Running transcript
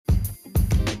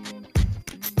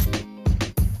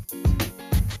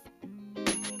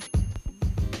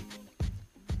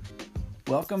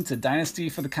Welcome to Dynasty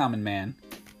for the Common Man,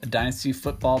 a Dynasty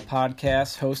football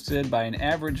podcast hosted by an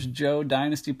average Joe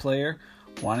Dynasty player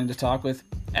wanting to talk with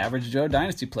average Joe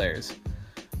Dynasty players.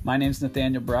 My name's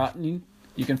Nathaniel Broughton.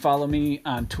 You can follow me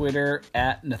on Twitter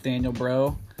at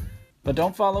NathanielBro, but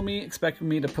don't follow me expecting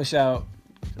me to push out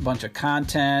a bunch of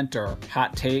content or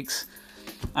hot takes.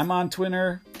 I'm on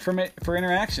Twitter for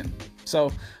interaction.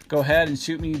 So go ahead and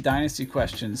shoot me Dynasty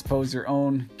questions, pose your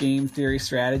own game theory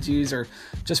strategies, or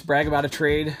just brag about a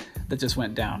trade that just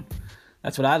went down.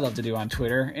 That's what I love to do on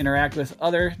Twitter, interact with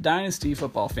other Dynasty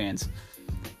football fans.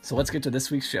 So let's get to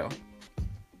this week's show.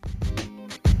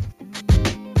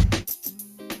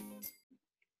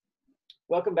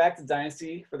 Welcome back to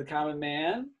Dynasty for the Common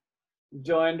Man. I'm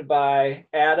joined by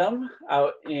Adam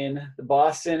out in the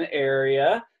Boston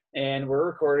area, and we're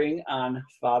recording on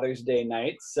Father's Day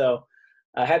night. So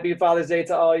happy Father's Day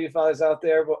to all you fathers out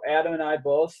there. Adam and I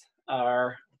both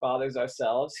are fathers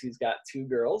ourselves. He's got two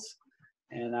girls,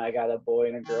 and I got a boy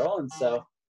and a girl. And so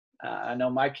I know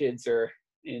my kids are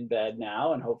in bed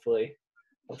now, and hopefully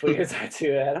yours are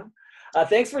too, Adam.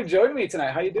 Thanks for joining me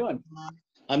tonight. How you doing?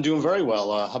 I'm doing very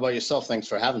well. How about yourself? Thanks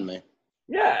for having me.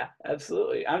 Yeah,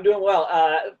 absolutely. I'm doing well.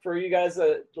 For you guys,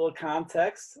 a little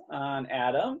context on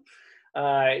Adam.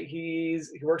 He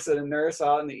works as a nurse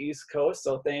out on the East Coast,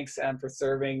 so thanks, Em, for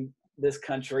serving this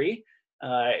country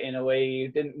in a way you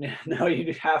didn't know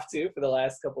you'd have to for the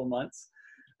last couple of months.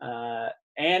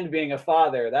 And being a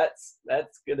father, that's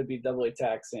going to be doubly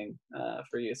taxing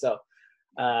for you. So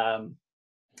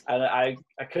I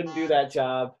couldn't do that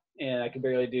job, and I could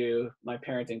barely do my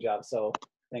parenting job. So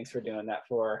thanks for doing that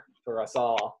for us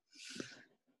all.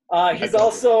 He's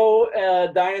also a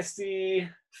Dynasty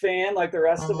fan like the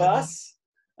rest of us.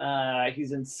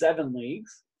 He's in 7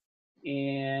 leagues.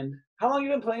 And how long have you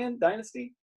been playing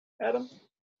Dynasty, Adam?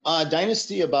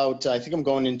 Dynasty about, I think I'm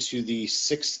going into the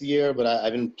 6th year, but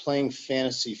I've been playing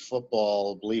fantasy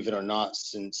football, believe it or not,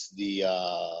 since the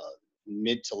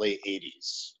mid to late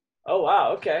 80s. Oh,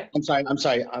 wow. Okay. I'm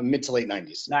sorry. Mid to late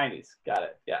 90s. 90s. Got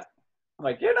it. Yeah. I'm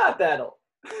like, you're not that old.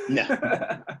 No.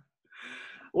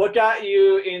 What got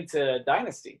you into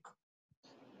Dynasty?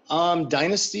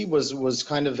 Dynasty was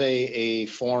kind of a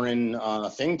foreign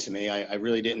thing to me. I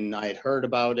really didn't. I had heard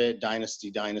about it,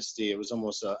 Dynasty. It was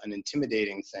almost an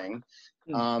intimidating thing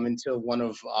until one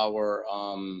of our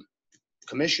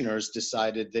commissioners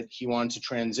decided that he wanted to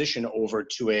transition over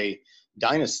to a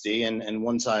Dynasty. And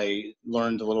once I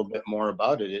learned a little bit more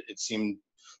about it, it seemed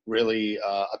really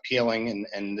appealing.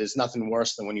 And there's nothing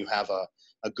worse than when you have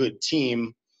a good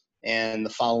team and the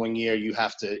following year you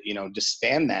have to,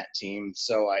 disband that team.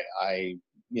 So I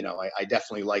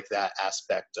definitely like that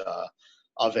aspect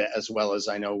of it, as well as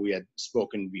I know we had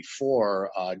spoken before.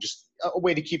 Just a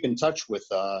way to keep in touch with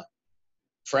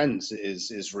friends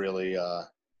is really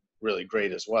really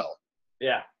great as well.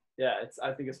 Yeah.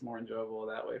 I think it's more enjoyable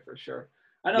that way for sure.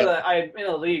 I know that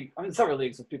I'm in several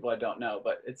leagues with people I don't know,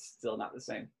 but it's still not the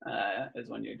same as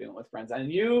when you're doing it with friends.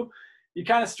 And you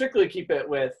kind of strictly keep it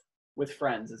with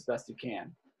friends as best you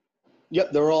can.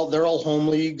 Yep, they're all home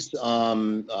leagues.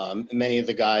 Many of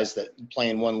the guys that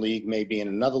play in one league may be in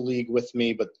another league with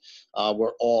me, but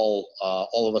we're all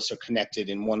of us are connected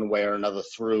in one way or another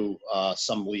through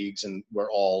some leagues, and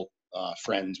we're all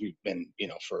friends. We've been,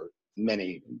 for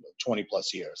many 20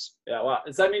 plus years. Yeah, wow.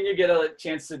 Does that mean you get a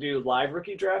chance to do live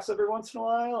rookie drafts every once in a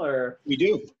while, or? We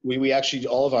do. We actually,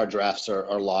 all of our drafts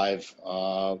are live.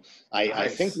 Nice. I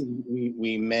think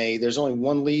we may. There's only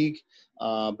one league.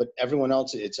 But everyone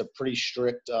else, it's a pretty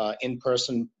strict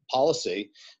in-person policy.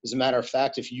 As a matter of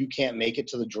fact, if you can't make it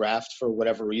to the draft for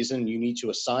whatever reason, you need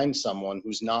to assign someone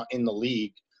who's not in the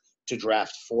league to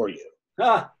draft for you.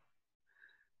 Ah,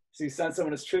 so you send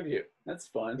someone as tribute. That's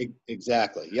fun.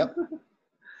 Exactly. Yep.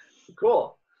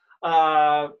 Cool.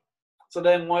 So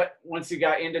then once you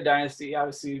got into Dynasty,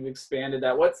 obviously you've expanded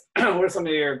that. What are some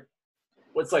of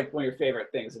what's like one of your favorite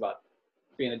things about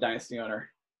being a Dynasty owner?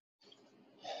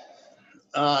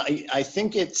 I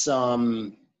think it's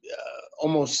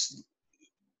almost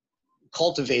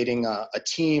cultivating a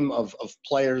team of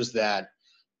players that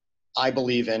I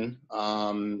believe in,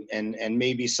 and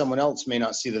maybe someone else may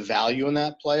not see the value in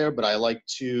that player, but I like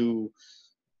to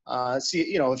see,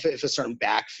 if a certain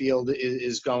backfield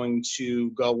is going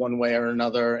to go one way or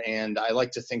another, and I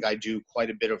like to think I do quite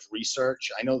a bit of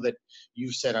research. I know that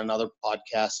you've said on other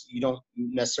podcasts you don't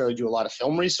necessarily do a lot of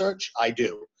film research. I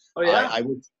do. Oh, yeah?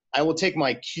 I will take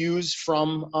my cues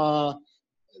from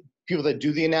people that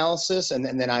do the analysis, and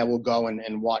then I will go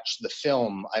and watch the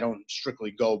film. I don't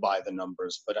strictly go by the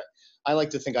numbers, but I like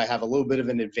to think I have a little bit of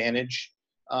an advantage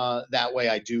that way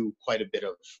I do quite a bit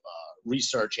of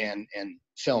research and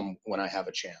film when I have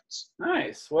a chance.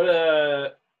 Nice.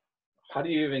 How do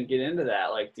you even get into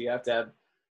that? Like, do you have to have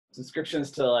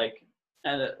subscriptions to like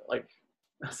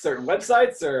certain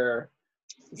websites, or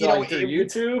is it like through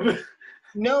YouTube?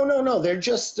 No. They're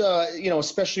just,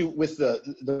 especially with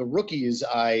the rookies,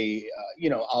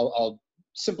 I'll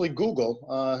simply Google,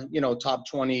 top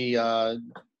 20,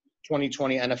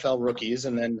 2020 NFL rookies,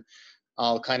 and then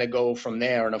I'll kind of go from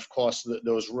there. And of course,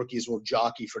 those rookies will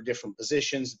jockey for different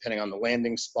positions depending on the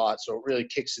landing spot. So it really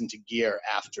kicks into gear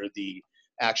after the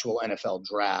actual NFL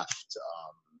draft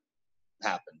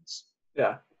happens.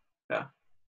 Yeah.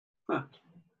 Huh.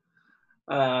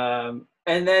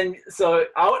 And then, so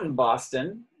out in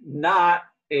Boston, not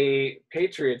a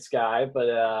Patriots guy, but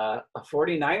a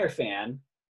 49er fan.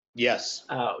 Yes.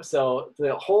 So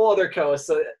the whole other coast.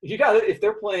 So if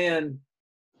they're playing,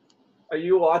 are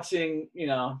you watching,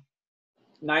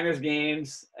 Niners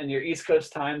games in your East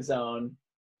Coast time zone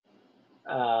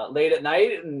late at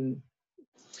night? And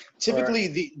typically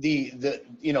the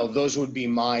those would be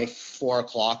my 4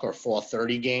 o'clock or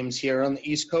 4:30 games here on the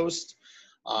East Coast.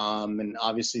 And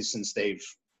obviously, since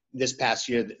this past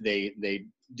year they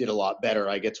did a lot better,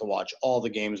 I get to watch all the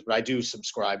games. But I do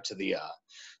subscribe to the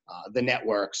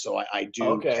network, so I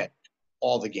do catch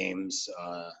all the games.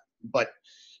 But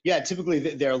yeah, typically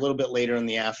they're a little bit later in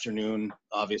the afternoon.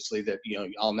 Obviously, that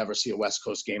I'll never see a West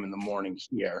Coast game in the morning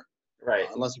here, right?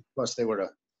 Unless of course they were to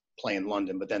play in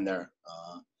London, but then they're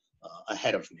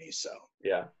ahead of me. So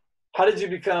yeah. How did you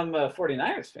become a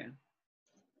 49ers fan?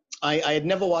 I had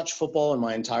never watched football in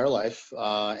my entire life.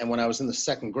 And when I was in the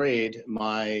second grade,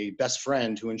 my best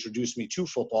friend who introduced me to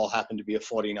football happened to be a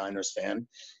 49ers fan.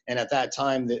 And at that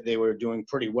time, they were doing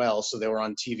pretty well, so they were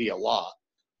on TV a lot.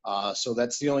 So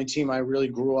that's the only team I really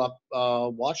grew up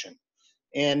watching.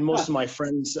 And most of my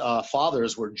friends'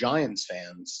 fathers were Giants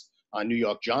fans, New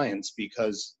York Giants,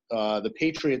 because the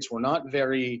Patriots were not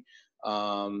very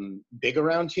big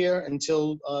around here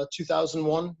until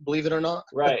 2001, believe it or not.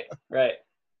 Right.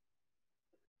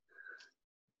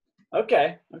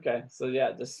 Okay. So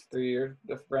yeah, just through your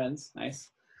friends.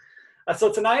 Nice.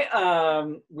 So tonight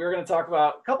we're going to talk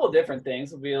about a couple of different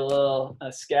things. It'll be a little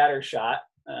scattershot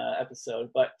episode,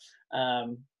 but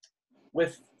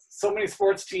with so many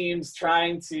sports teams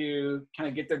trying to kind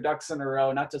of get their ducks in a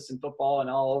row, not just in football and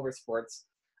all over sports,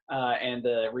 and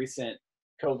the recent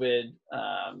COVID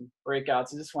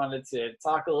breakouts, I just wanted to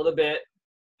talk a little bit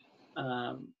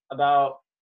about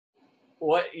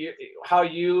how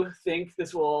you think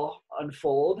this will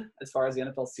unfold as far as the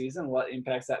NFL season, what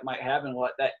impacts that might have, and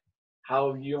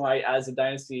how you might, as a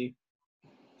Dynasty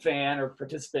fan or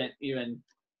participant, even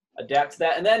adapt to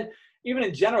that. And then even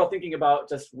in general, thinking about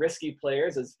just risky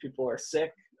players as people are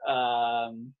sick,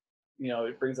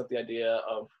 it brings up the idea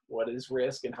of what is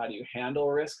risk and how do you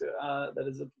handle risk that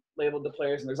is labeled to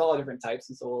players. And there's all different types,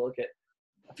 and so we'll look at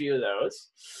a few of those.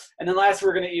 And then last,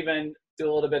 we're going to even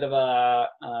do a little bit of a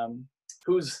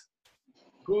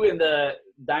who in the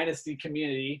Dynasty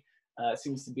community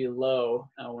seems to be low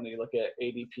when you look at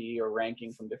ADP or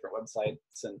ranking from different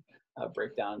websites, and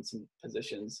break down some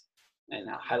positions and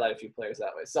highlight a few players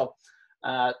that way. So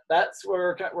that's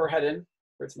where we're heading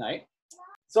for tonight.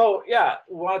 So yeah,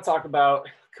 we want to talk about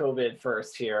COVID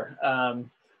first here.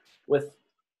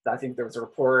 I think there was a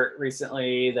report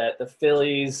recently that the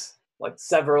Phillies, like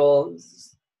several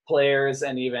players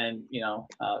and even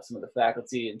some of the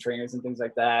faculty and trainers and things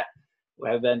like that, who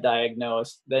have been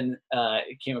diagnosed. Then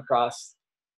it came across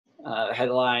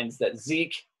headlines that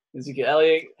Ezekiel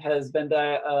Elliott has been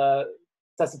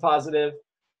tested positive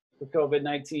for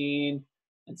COVID-19,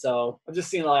 and so I've just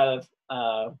seen a lot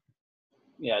of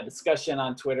discussion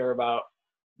on Twitter about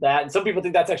that, and some people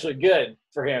think that's actually good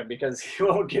for him because he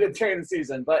won't get it during the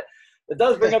season. But it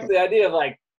does bring up the idea of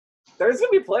there's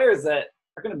going to be players that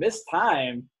are going to miss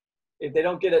time. If they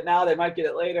don't get it now, they might get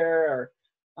it later,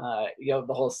 or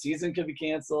the whole season could be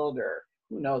canceled, or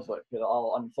who knows what could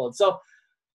all unfold. So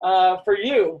for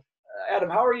you,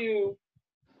 Adam, how are you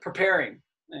preparing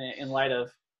in light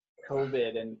of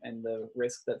COVID and the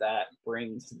risk that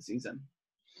brings to the season?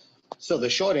 So the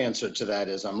short answer to that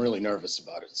is I'm really nervous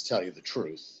about it, to tell you the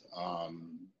truth.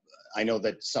 I know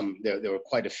that there were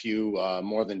quite a few,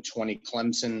 more than 20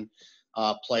 Clemson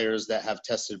players that have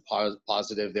tested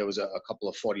positive. There was a couple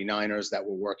of 49ers that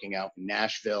were working out in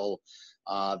Nashville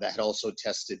that had also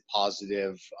tested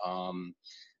positive. I'm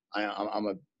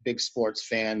a big sports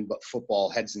fan, but football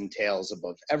heads and tails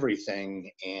above everything.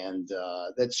 And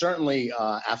that certainly,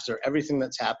 after everything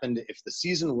that's happened, if the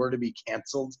season were to be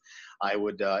canceled,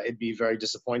 it'd be very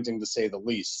disappointing, to say the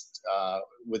least.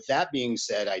 With that being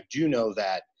said, I do know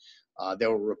that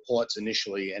There were reports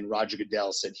initially, and Roger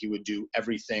Goodell said he would do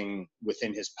everything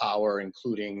within his power,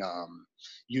 including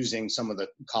using some of the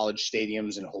college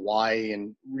stadiums in Hawaii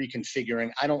and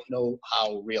reconfiguring. I don't know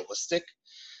how realistic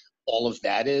all of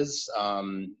that is.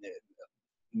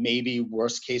 Maybe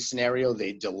worst case scenario,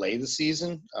 they delay the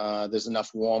season. There's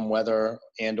enough warm weather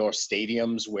and or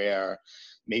stadiums where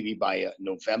maybe by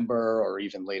November or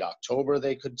even late October,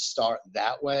 they could start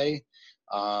that way.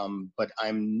 But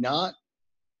I'm not,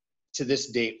 to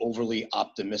this date, overly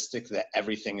optimistic that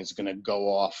everything is going to go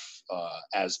off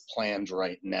as planned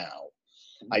right now.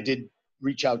 I did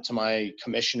reach out to my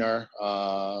commissioner,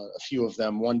 a few of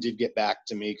them. One did get back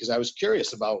to me because I was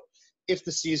curious about, if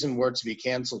the season were to be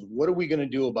canceled, what are we going to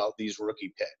do about these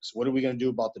rookie picks? What are we going to do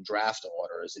about the draft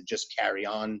order? Is it just carry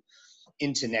on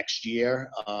into next year?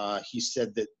 He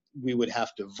said that we would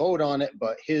have to vote on it,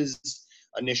 but his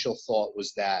initial thought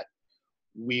was that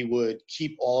we would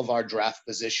keep all of our draft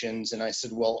positions. And I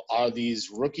said, well, are these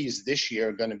rookies this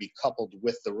year going to be coupled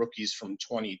with the rookies from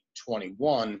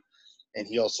 2021? And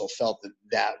he also felt that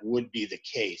that would be the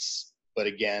case. But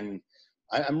again,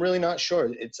 I'm really not sure.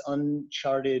 It's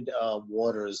uncharted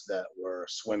waters that we're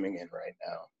swimming in right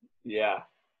now. Yeah.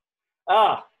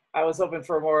 I was hoping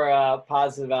for a more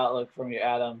positive outlook from you,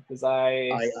 Adam, because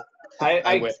I'm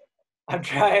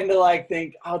trying to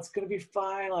think, oh, it's gonna be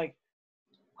fine.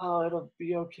 Oh, it'll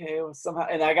be okay somehow.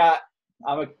 And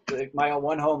my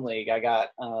one home league I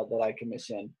got that I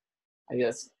commissioned. I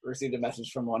just received a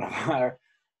message from one of our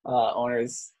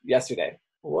owners yesterday.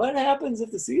 What happens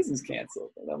if the season's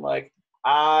canceled? And I'm like,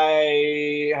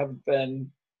 I have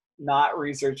been not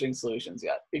researching solutions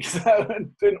yet because I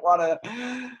didn't want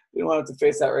to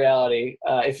face that reality.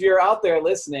 If you're out there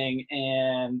listening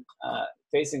and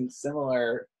facing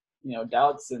similar,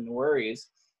 doubts and worries,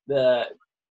 the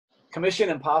Commission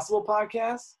Impossible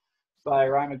podcast by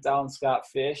Ryan McDowell and Scott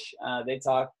Fish, they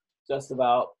talk just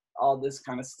about all this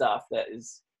kind of stuff that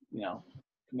is,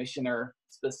 commissioner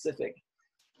specific.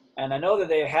 And I know that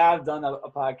they have done a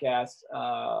podcast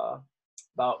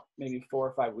about maybe 4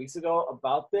 or 5 weeks ago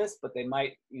about this, but they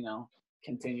might,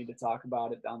 continue to talk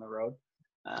about it down the road.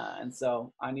 And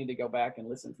so I need to go back and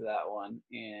listen to that one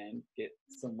and get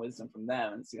some wisdom from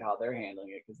them and see how they're handling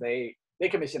it. Because they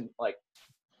commission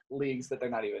leagues that they're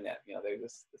not even in, they're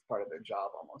just, it's part of their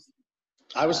job almost.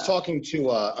 I was talking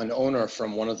to an owner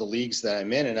from one of the leagues that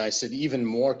I'm in, and I said, even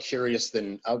more curious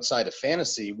than outside of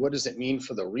fantasy, what does it mean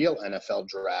for the real NFL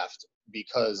draft?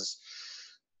 Because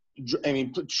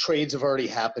trades have already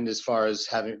happened as far as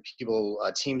having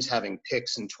teams having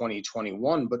picks in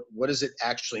 2021, but what does it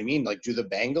actually mean? Do the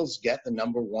Bengals get the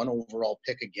number 1 overall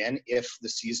pick again if the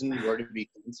season were to be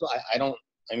canceled?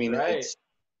 Right. It's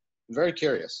very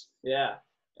curious. Yeah.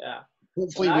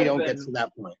 Hopefully we don't get to that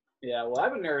point. Yeah, well,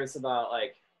 I've been nervous about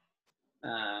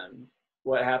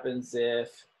what happens if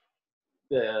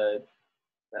the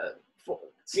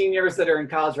seniors that are in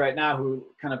college right now who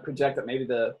kind of project that maybe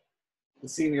the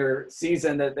senior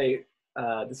season that they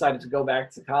decided to go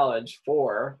back to college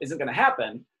for isn't going to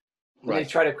happen. Right. They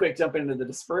try to quick jump into the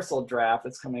dispersal draft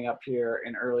that's coming up here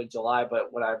in early July.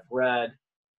 But what I've read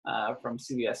from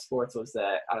CBS Sports was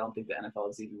that I don't think the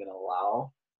NFL is even going to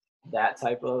allow that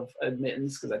type of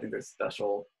admittance because I think there's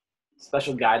special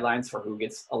guidelines for who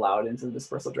gets allowed into the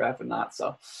dispersal draft and not.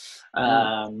 So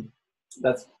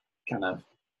that's kind of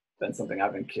been something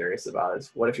I've been curious about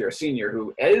is what if you're a senior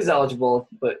who is eligible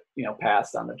but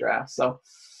passed on the draft. So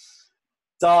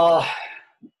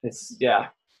it's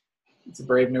a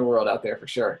brave new world out there for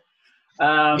sure.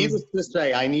 Needless to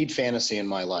say, I need fantasy in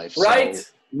my life. Right.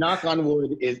 So, knock on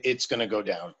wood, it's going to go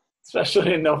down.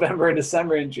 Especially in November and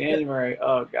December and January.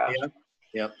 Oh gosh.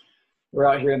 Yep. We're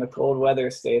out here in the cold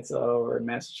weather states over in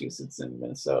Massachusetts and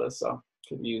Minnesota, so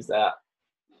could use that.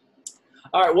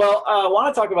 All right, well, I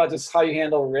want to talk about just how you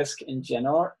handle risk in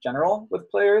general with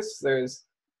players. There's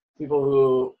people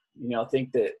who,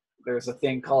 think that there's a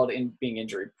thing called being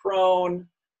injury prone.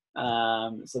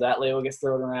 So that label gets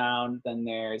thrown around. Then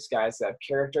there's guys that have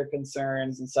character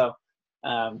concerns. And so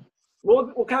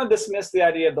we'll kind of dismiss the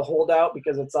idea of the holdout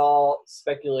because it's all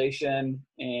speculation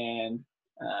and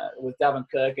with Dalvin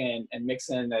Cook and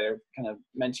Mixon that are kind of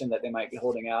mentioned that they might be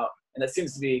holding out. And that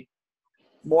seems to be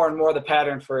more and more the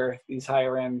pattern for these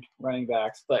higher end running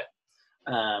backs. But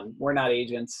we're not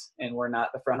agents and we're not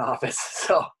the front office,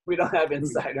 so we don't have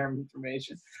insider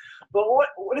information. But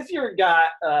what if you've got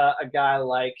a guy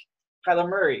like Kyler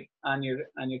Murray on your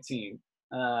team?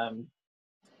 How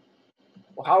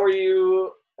are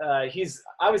you? He's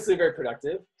obviously very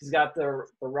productive. He's got the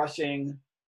rushing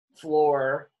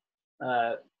floor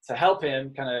to help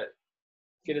him kind of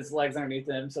get his legs underneath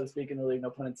him, so to speak, in the league, no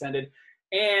pun intended.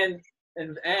 And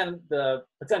and the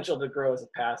potential to grow as a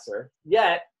passer.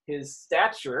 Yet his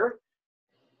stature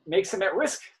makes him at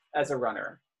risk as a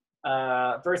runner,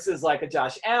 versus like a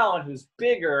Josh Allen who's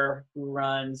bigger, who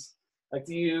runs. Like,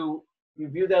 do you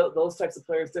view those types of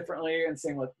players differently? And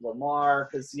same with Lamar,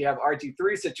 because you have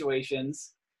RG3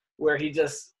 situations where he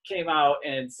just came out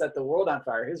and set the world on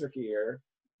fire his rookie year,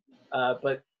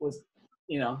 but was,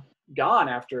 gone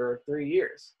after 3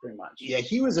 years, pretty much. Yeah,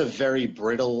 he was a very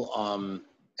brittle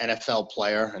NFL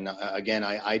player. And again,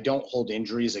 I don't hold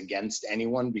injuries against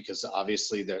anyone because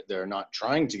obviously they're not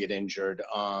trying to get injured.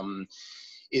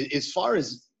 As far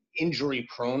as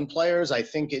injury-prone players, I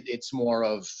think it's more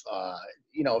of,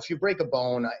 if you break a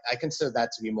bone, I consider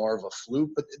that to be more of a fluke.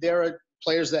 But there are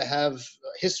players that have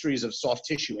histories of soft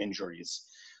tissue injuries,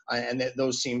 and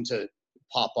those seem to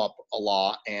pop up a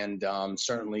lot. And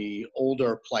certainly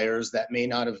older players that may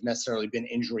not have necessarily been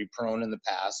injury-prone in the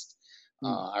past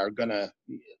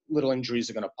little injuries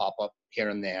are going to pop up here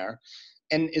and there.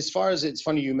 And as far as, it's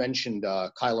funny you mentioned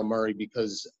Kyler Murray,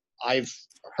 because I've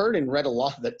heard and read a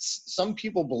lot that some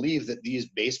people believe that these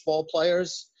baseball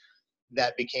players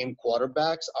that became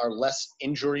quarterbacks are less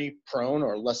injury prone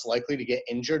or less likely to get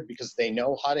injured because they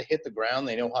know how to hit the ground,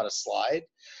 they know how to slide.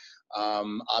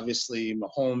 Obviously,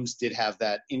 Mahomes did have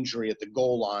that injury at the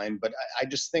goal line, but I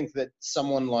just think that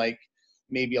someone like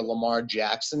maybe a Lamar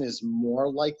Jackson is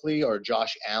more likely, or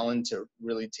Josh Allen, to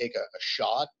really take a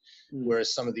shot,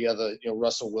 whereas some of the other,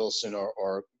 Russell Wilson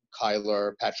or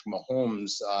Kyler, Patrick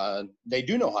Mahomes, they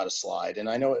do know how to slide. And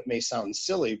I know it may sound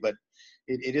silly, but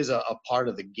it is a part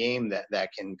of the game that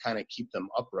can kind of keep them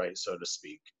upright, so to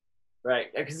speak. Right,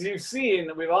 because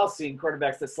we've all seen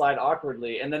quarterbacks that slide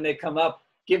awkwardly, and then they come up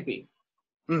gimpy,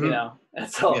 And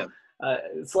so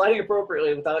sliding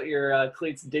appropriately without your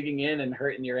cleats digging in and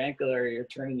hurting your ankle or you're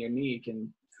turning your knee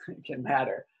can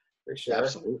matter, for sure.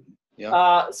 Absolutely,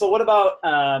 yeah. So what about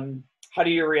how do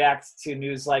you react to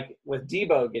news like with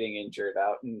Debo getting injured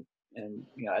out and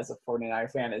as a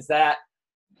 49er fan, is that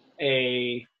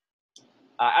I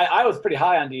was pretty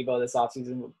high on Debo this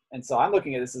offseason, and so I'm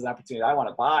looking at this as an opportunity. I want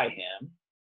to buy him,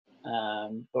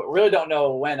 but really don't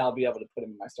know when I'll be able to put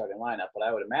him in my starting lineup. But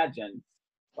I would imagine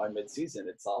by midseason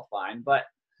it's all fine. But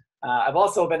I've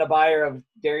also been a buyer of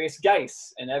Darius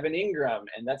Geis and Evan Ingram,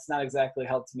 and that's not exactly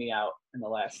helped me out in the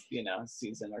last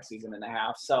season or season and a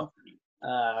half. So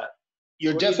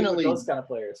you're definitely those kind of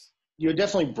players. You're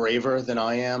definitely braver than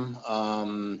I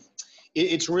am.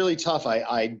 It's really tough.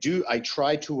 I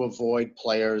try to avoid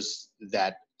players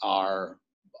that are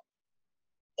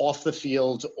off the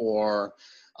field or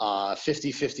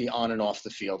 50-50 on and off the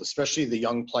field, especially the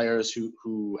young players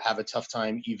who have a tough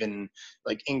time, even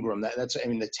like Ingram.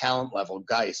 The talent level,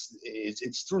 guys,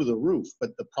 it's through the roof.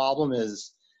 But the problem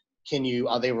is,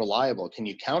 are they reliable? Can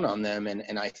you count on them?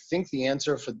 And I think the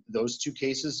answer for those two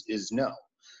cases is no.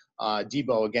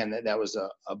 Debo, again, that was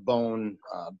a bone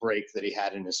break that he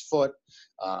had in his foot.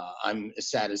 I'm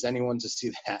as sad as anyone to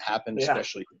see that happen,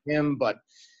 especially for him. But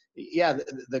yeah,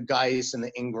 the Geis and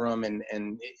the Ingram, and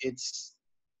it's,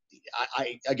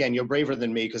 again, you're braver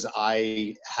than me because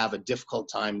I have a difficult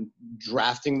time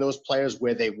drafting those players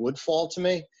where they would fall to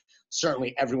me.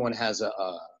 Certainly everyone has an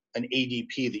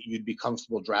ADP that you'd be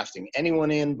comfortable drafting anyone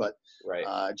in, but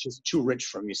just too rich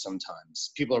for me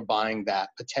sometimes. People are buying that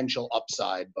potential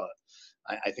upside, but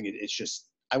I think it's just,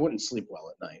 I wouldn't sleep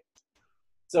well at night.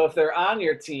 So if they're on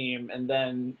your team and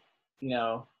then,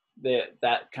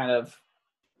 that kind of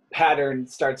pattern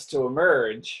starts to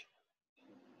emerge,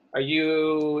 are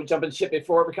you jumping ship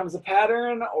before it becomes a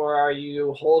pattern, or are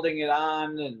you holding it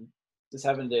on and just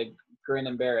having to grin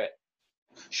and bear it?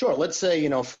 Sure. Let's say,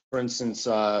 for instance,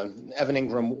 Evan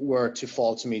Ingram were to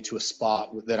fall to me to a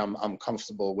spot that I'm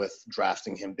comfortable with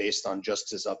drafting him based on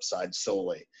just his upside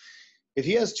solely. If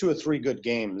he has 2 or 3 good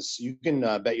games, you can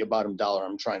bet your bottom dollar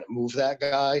I'm trying to move that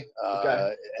guy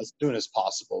as soon as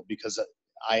possible, because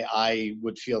I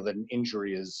would feel that an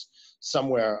injury is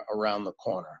somewhere around the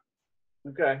corner.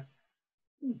 Okay.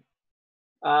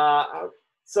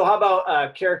 So how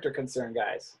about character concern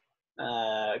guys?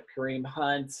 Kareem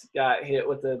Hunt got hit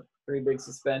with a pretty big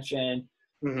suspension.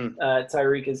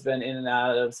 Tyreek has been in and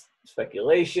out of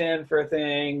speculation for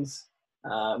things.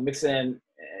 Mixon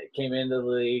came into the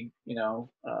league,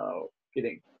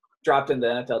 getting dropped in the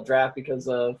NFL draft because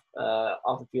of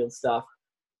off the field stuff.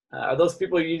 Are those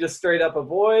people you just straight up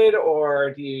avoid,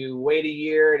 or do you wait a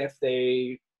year and if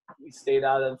they stayed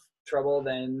out of trouble,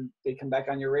 then they come back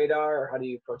on your radar, or how do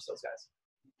you approach those guys?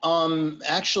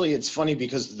 Actually, it's funny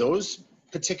because those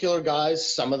particular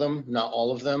guys, some of them, not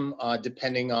all of them,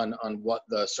 depending on what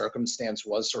the circumstance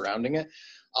was surrounding it,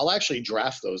 I'll actually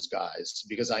draft those guys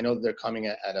because I know they're coming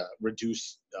at a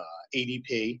reduced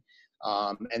ADP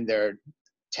and they're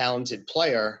talented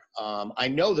player, I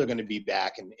know they're going to be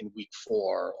back in week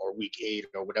 4 or week 8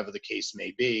 or whatever the case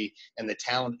may be, and the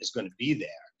talent is going to be there.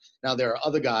 Now, there are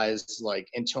other guys like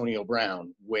Antonio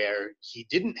Brown where he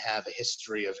didn't have a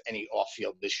history of any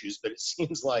off-field issues, but it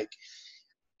seems like,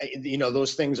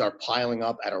 those things are piling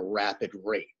up at a rapid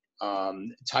rate.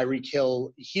 Tyreek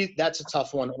Hill, that's a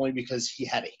tough one only because he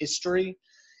had a history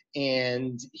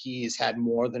and he's had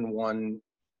more than one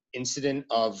incident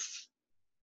of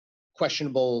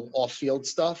questionable off-field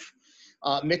stuff.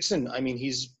 Mixon, I mean,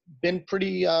 he's been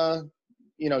pretty,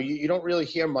 you don't really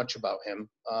hear much about him.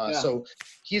 So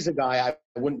he's a guy I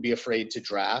wouldn't be afraid to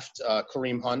draft.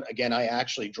 Kareem Hunt, again, I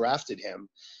actually drafted him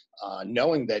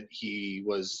knowing that he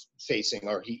was facing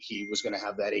or he was going to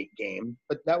have that 8 game,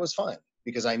 but that was fine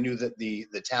because I knew that the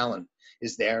talent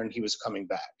is there and he was coming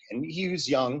back. And he was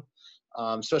young,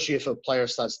 especially if a player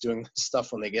starts doing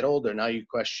stuff when they get older. Now you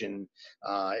question,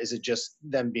 is it just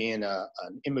them being an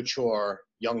immature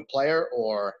young player,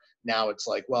 or now it's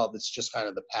like, well, it's just kind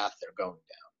of the path they're going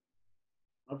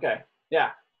down. Okay.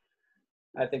 Yeah.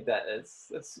 I think that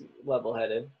it's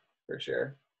level-headed for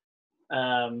sure.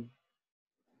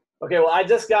 Okay, well, I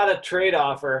just got a trade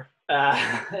offer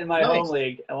in my home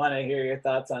league. I want to hear your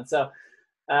thoughts on. So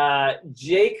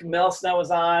Jake Melsnow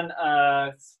was on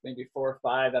maybe 4 or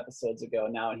 5 episodes ago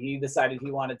now, and he decided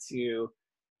he wanted to,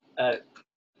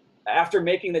 after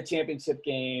making the championship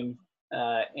game,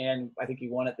 and I think he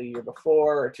won it the year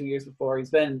before or 2 years before.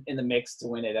 He's been in the mix to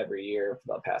win it every year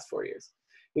for the past 4 years.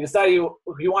 He decided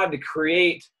he wanted to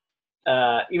create,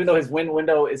 even though his win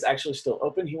window is actually still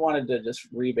open, he wanted to just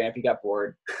revamp. He got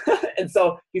bored. And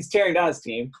so he's tearing down his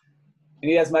team. And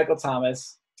he has Michael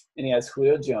Thomas, and he has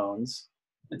Julio Jones.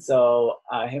 And so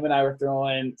him and I were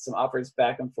throwing some offers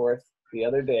back and forth the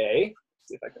other day. Let's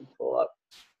see if I can pull up.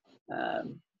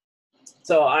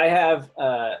 So I have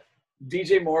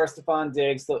DJ Moore, Stephon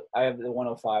Diggs. I have the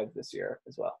 105 this year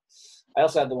as well. I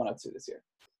also have the 102 this year.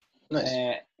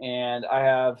 Nice. And I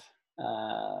have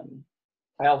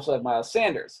I also have Miles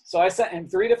Sanders. So I sent him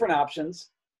 3 different options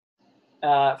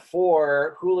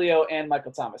for Julio and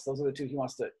Michael Thomas. Those are the 2 he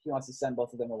wants to send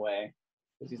both of them away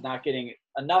because he's not getting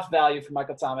enough value for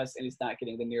Michael Thomas and he's not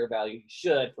getting the near value he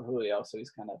should for Julio. So he's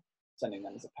kind of sending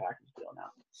them as a package deal now.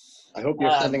 I hope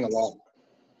you're sending along.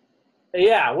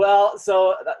 Yeah, well,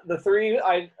 so the 3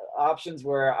 options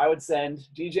were I would send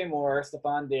DJ Moore,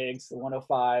 Stephon Diggs, the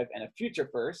 105, and a future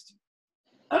first.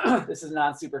 This is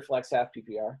non-super flex half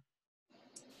PPR.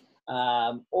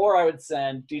 Or I would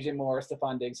send DJ Moore,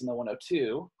 Stephon Diggs, and the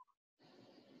 102.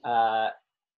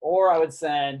 Or I would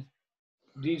send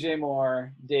DJ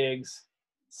Moore, Diggs,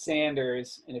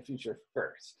 Sanders, and a future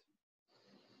first.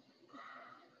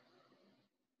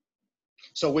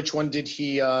 So which one did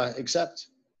he accept?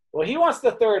 Well, he wants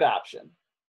the 3rd option.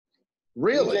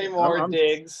 Really? DJ Moore,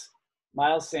 Diggs,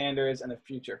 Miles Sanders, and a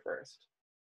future first.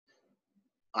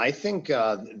 I think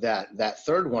that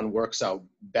 3rd one works out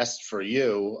best for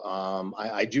you.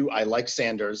 I like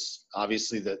Sanders.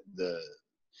 Obviously, the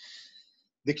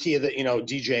key of the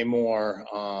DJ Moore.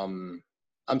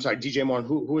 I'm sorry, DJ Moore. And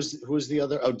who's the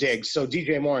other? Oh, Diggs. So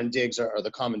DJ Moore and Diggs are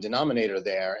the common denominator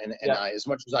there. And as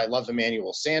much as I love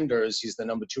Emmanuel Sanders, he's the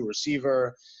number 2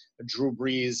 receiver. Drew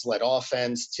Brees led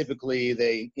offense. Typically,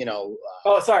 they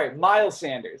Miles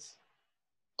Sanders.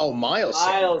 Oh, Miles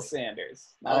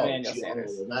Sanders. Not Emmanuel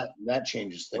Sanders. That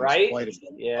changes things quite a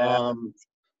bit. Yeah.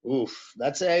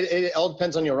 That's it. All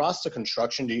depends on your roster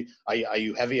construction. Are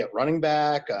you heavy at running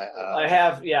back? I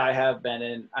have been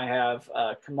in. I have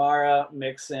Kamara,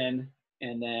 Mixon,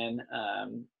 and then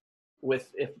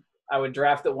if I would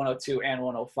draft at 102 and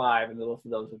 105, and both of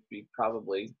those would be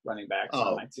probably running backs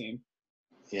on my team.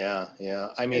 Yeah.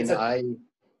 I mean,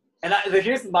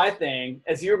 here's my thing.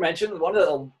 As you mentioned, one of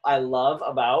the I love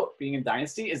about being in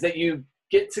Dynasty is that you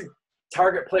get to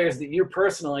target players that you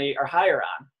personally are higher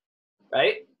on,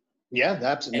 right? Yeah,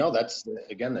 that's great.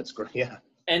 Yeah.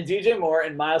 And DJ Moore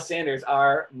and Miles Sanders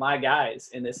are my guys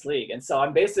in this league, and so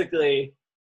I'm making a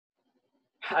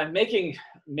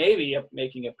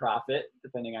profit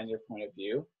depending on your point of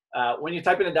view. When you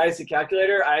type in a Dynasty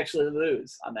calculator, I actually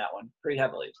lose on that one pretty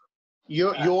heavily.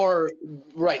 You're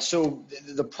right. So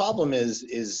the problem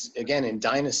is again in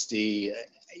Dynasty,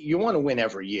 you want to win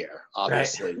every year,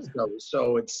 obviously. Right.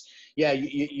 So it's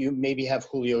you maybe have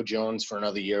Julio Jones for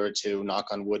another year or 2. Knock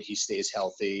on wood, he stays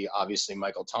healthy. Obviously,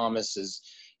 Michael Thomas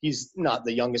he's not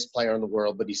the youngest player in the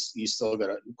world, but he's still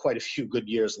got quite a few good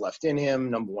years left in him.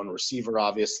 Number 1 receiver,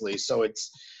 obviously. So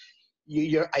it's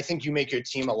I think you make your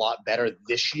team a lot better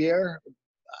this year.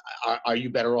 are you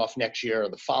better off next year or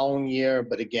the following year?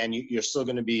 But again, you're still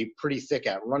going to be pretty thick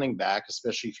at running back,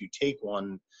 especially if you take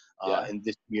one in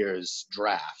this year's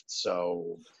draft.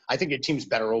 So I think your team's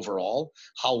better overall.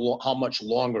 How much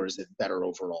longer is it better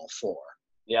overall for?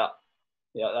 Yeah,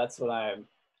 that's what I'm.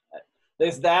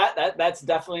 There's that's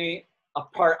definitely a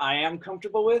part I am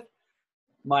comfortable with.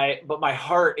 But my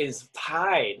heart is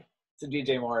tied to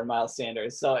DJ Moore and Miles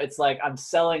Sanders. So it's like I'm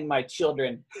selling my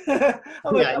children. I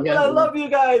love you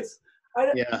guys.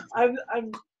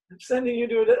 I'm sending you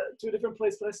to a different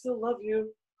place, but I still love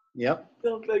you. Yep.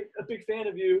 Still like a big fan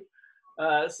of you.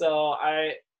 So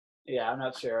I'm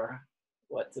not sure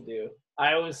what to do.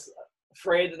 I was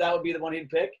afraid that would be the one he'd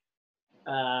pick.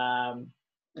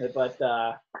 But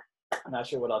I'm not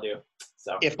sure what I'll do.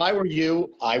 So if I were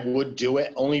you, I would do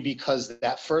it only because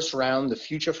that first round, the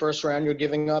future first round you're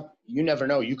giving up, you never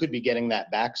know. You could be getting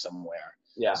that back somewhere.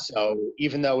 Yeah. So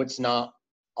even though it's not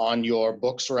on your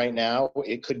books right now,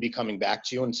 it could be coming back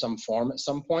to you in some form at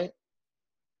some point.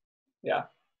 Yeah.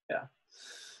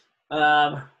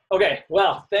 Okay.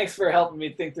 Well, thanks for helping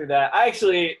me think through that. I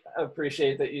actually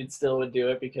appreciate that you still would do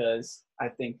it because I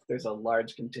think there's a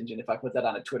large contingent. If I put that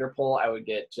on a Twitter poll, I would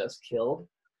get just killed.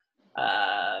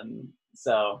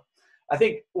 So I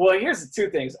think, well, here's the two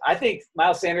things. I think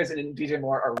Miles Sanders and DJ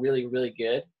Moore are really, really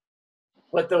good,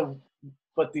 but there's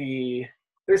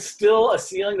still a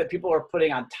ceiling that people are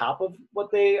putting on top of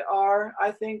what they are.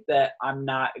 I think that I'm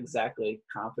not exactly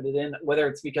confident in, whether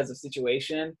it's because of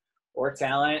situation or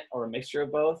talent or a mixture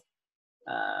of both.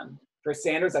 For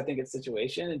Sanders, I think it's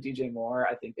situation, and DJ Moore,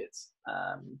 I think it's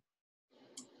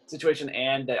situation,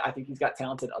 and that I think he's got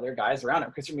talented other guys around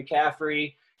him. Christian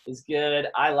McCaffrey is good.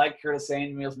 I like Curtis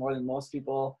Samuels more than most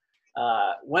people.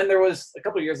 When there was a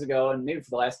couple of years ago, and maybe for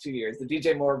the last 2 years, the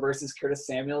DJ Moore versus Curtis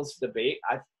Samuels debate,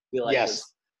 I feel like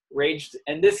was raged.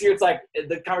 And this year, it's like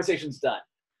the conversation's done.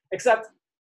 Except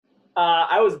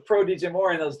I was pro DJ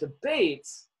Moore in those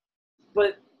debates,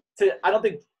 but I don't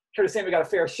think Curtis Samuel got a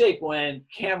fair shake when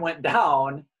Cam went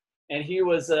down and he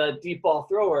was a deep ball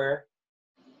thrower.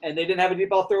 And they didn't have a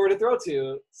deep ball thrower to throw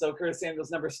to, so Curtis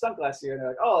Samuel's number stunk last year. And they're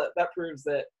like, oh, that proves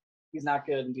that he's not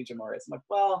good and DJ Moore is. I'm like,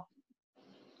 well,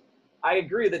 I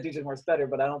agree that DJ Moore's better,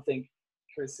 but I don't think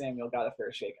Curtis Samuel got a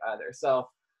fair shake either. So,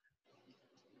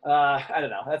 I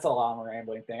don't know. That's a long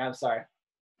rambling thing. I'm sorry.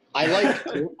 I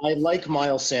like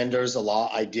Miles Sanders a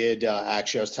lot. I did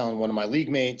actually. I was telling one of my league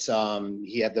mates.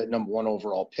 He had the number 1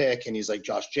 overall pick, and he's like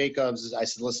Josh Jacobs. I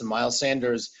said, listen, Miles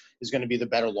Sanders is going to be the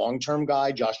better long-term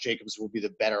guy. Josh Jacobs will be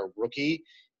the better rookie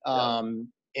in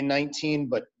 19.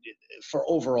 But for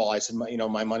overall, I said,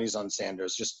 my money's on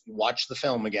Sanders. Just watch the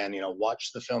film again.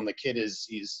 Watch the film. The kid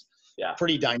he's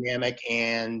pretty dynamic,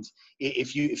 and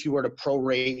if you were to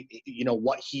prorate,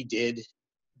 what he did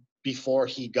before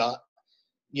he got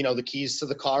the keys to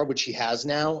the car, which he has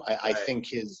now, I think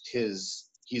he's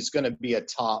going to be a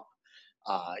top,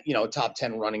 top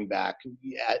 10 running back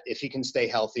if he can stay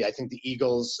healthy. I think the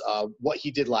Eagles, what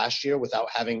he did last year without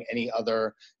having any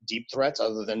other deep threats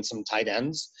other than some tight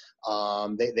ends,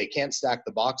 they can't stack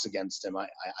the box against him. I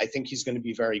think he's going to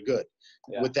be very good.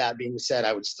 Yeah. With that being said,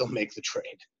 I would still make the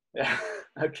trade. Yeah.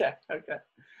 Okay.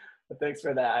 Well, thanks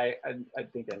for that. I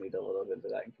think I need a little bit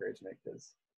of that encouragement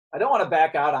because I don't want to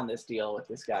back out on this deal with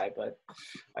this guy, but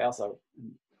I also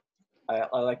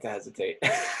I like to hesitate,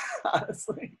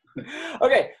 honestly.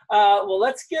 Okay, well,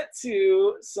 let's get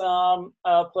to some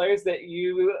players that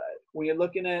when you're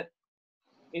looking at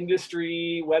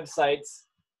industry websites,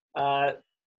 that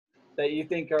you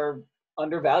think are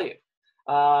undervalued.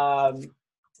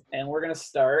 And we're going to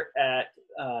start at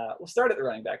we'll start at the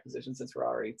running back position since we're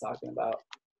already talking about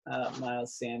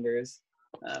Miles Sanders.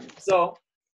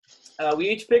 We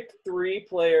each picked 3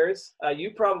 players.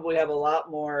 You probably have a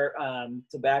lot more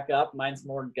to back up. Mine's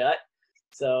more gut.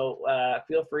 So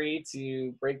feel free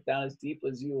to break down as deep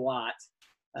as you want.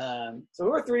 So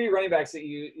who are 3 running backs that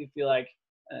you feel like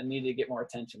need to get more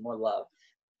attention, more love?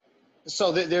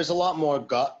 So there's a lot more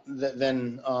gut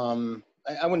than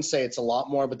I wouldn't say it's a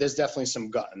lot more, but there's definitely some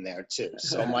gut in there too.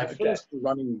 So my first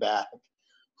running back,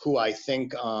 who I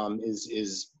think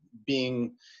is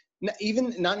being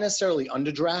even not necessarily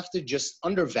underdrafted, just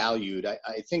undervalued.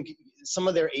 I think some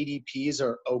of their ADPs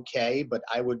are okay, but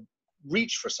I would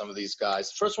reach for some of these guys.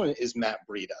 The first one is Matt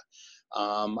Breida.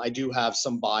 I do have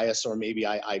some bias, or maybe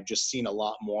I've just seen a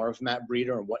lot more of Matt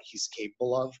Breida and what he's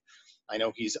capable of. I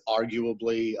know he's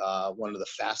arguably one of the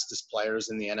fastest players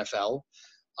in the NFL.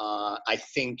 I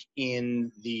think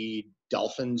in the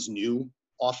Dolphins' new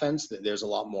offense that there's a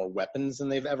lot more weapons than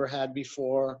they've ever had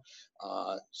before.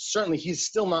 Certainly he's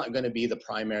still not going to be the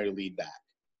primary lead back,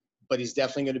 but he's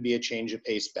definitely going to be a change of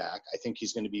pace back. I think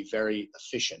he's going to be very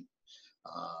efficient.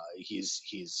 He's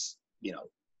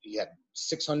he had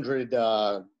 600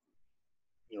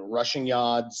 rushing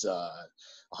yards,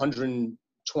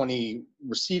 120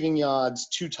 receiving yards,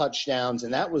 2 touchdowns,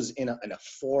 and that was in a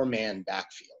 4-man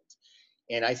backfield.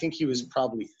 And I think he was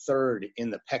probably 3rd in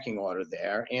the pecking order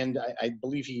there. And I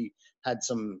believe he had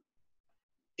some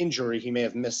injury. He may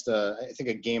have missed I think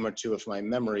a game or 2 if my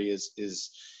memory is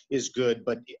good.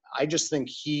 But I just think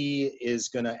he is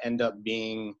going to end up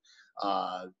being,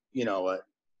 a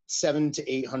 700 to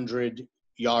 800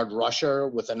 yard rusher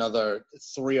with another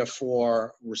 300 or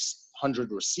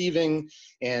 400 receiving,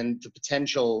 and the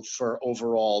potential for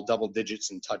overall double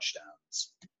digits in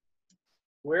touchdowns.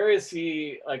 Where is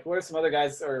he? Like, where are some other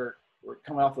guys are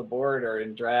coming off the board or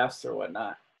in drafts or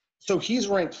whatnot? So he's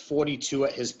ranked 42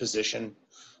 at his position,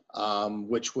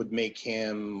 which would make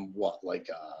him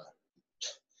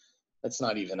that's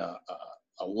not even a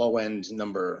low end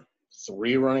number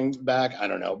 3 running back. I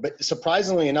don't know, but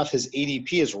surprisingly enough, his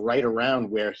ADP is right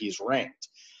around where he's ranked.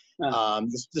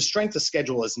 The strength of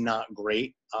schedule is not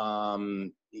great.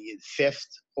 5th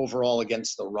overall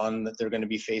against the run that they're going to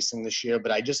be facing this year,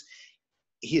 but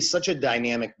he's such a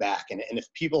dynamic back. And if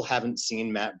people haven't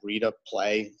seen Matt Breida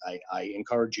play, I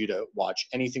encourage you to watch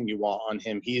anything you want on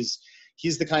him. He's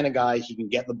the kind of guy, he can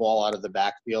get the ball out of the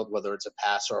backfield, whether it's a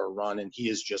pass or a run, and he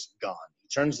is just gone. He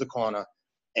turns the corner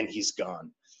and he's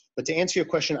gone. But to answer your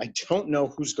question, I don't know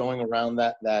who's going around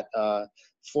that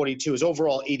 42. His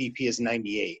overall ADP is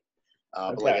 98.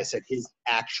 But like I said, his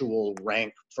actual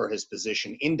rank for his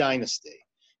position in Dynasty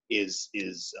is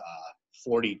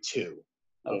 42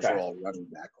 overall running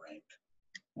back rank.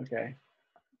 Okay.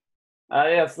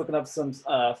 Yeah, it's looking up some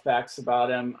facts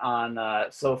about him on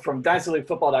so from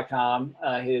dynastyleaguefootball.com,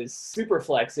 his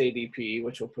Superflex ADP,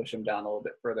 which will push him down a little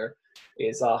bit further,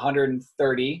 is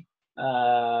 130.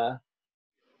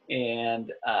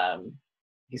 And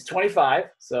he's 25,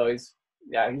 so he's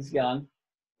young,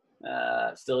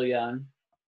 still young.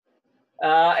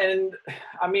 And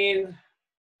I mean,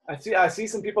 I see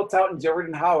some people touting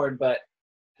Jordan Howard, but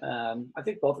I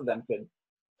think both of them could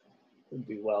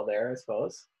do well there, I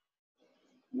suppose.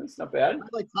 That's not bad.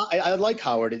 I like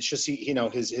Howard. It's just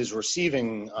his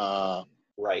receiving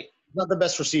right. Not the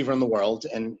best receiver in the world,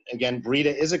 and again,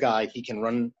 Breida is a guy, he can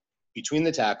run between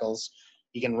the tackles.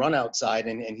 He can run outside,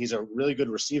 and he's a really good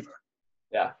receiver.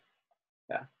 Yeah.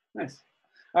 Nice.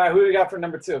 All right, who do we got for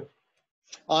number 2?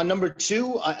 Number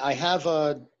 2, I have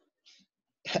I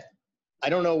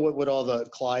don't know what all the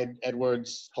Clyde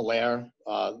Edwards-Helaire,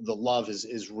 the love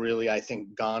is really, I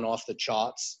think, gone off the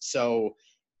charts. So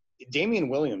Damian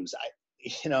Williams,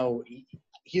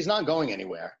 he's not going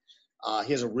anywhere.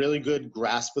 He has a really good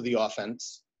grasp of the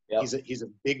offense. Yep. He's a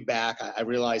big back. I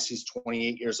realize he's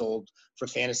 28 years old. For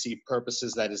fantasy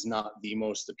purposes, that is not the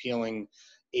most appealing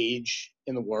age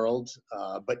in the world.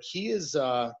 But he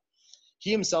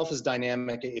himself is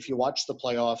dynamic. If you watch the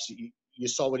playoffs, you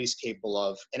saw what he's capable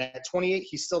of. And at 28,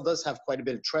 he still does have quite a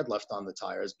bit of tread left on the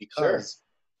tires because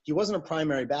he wasn't a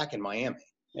primary back in Miami.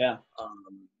 Yeah.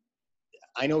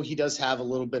 I know he does have a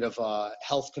little bit of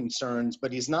health concerns,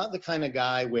 but he's not the kind of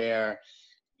guy where –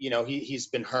 he's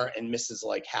been hurt and misses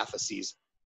like half a season.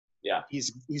 Yeah.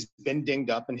 He's been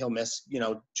dinged up and he'll miss,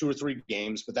 2 or 3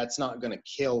 games, but that's not going to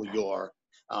kill your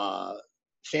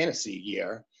fantasy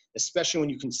year, especially when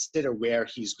you consider where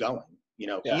he's going.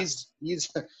 He's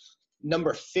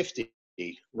number 50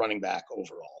 running back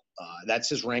overall. That's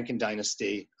his rank in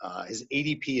Dynasty. His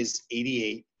ADP is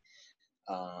 88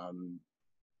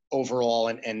 overall,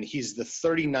 and he's the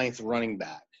 39th running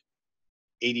back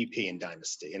ADP in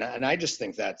Dynasty. And I just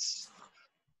think that's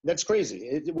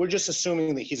crazy. We're just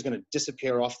assuming that he's going to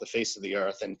disappear off the face of the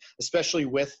earth. And especially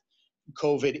with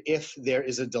COVID, if there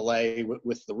is a delay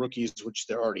with the rookies, which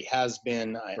there already has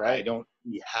been, I don't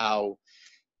see how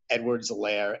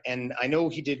Edwards-Helaire, and I know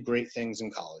he did great things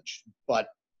in college, but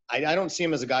I don't see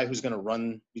him as a guy who's going to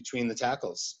run between the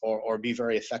tackles or be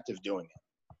very effective doing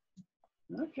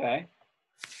it. Okay.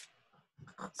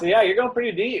 So, yeah, you're going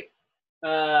pretty deep.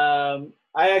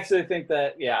 I actually think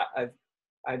that,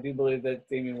 I do believe that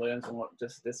Damian Williams won't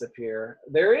just disappear.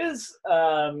 There is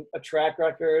a track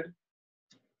record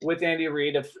with Andy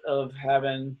Reid of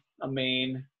having a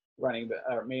main running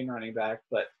back,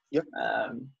 but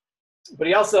but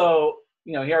he also,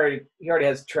 he already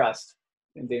has trust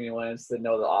in Damian Williams to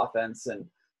know the offense, and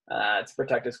to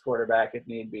protect his quarterback if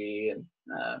need be. And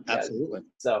Absolutely.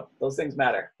 So those things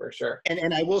matter for sure.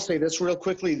 And I will say this real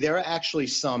quickly. There are actually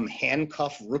some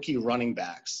handcuff rookie running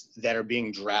backs that are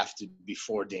being drafted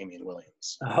before Damian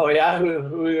Williams. Oh, yeah?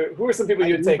 Who are some people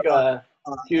you'd take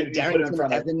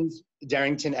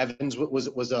Darrington Evans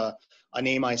was a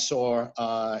name I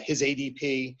saw. His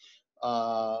ADP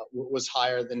was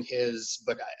higher than his,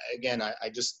 but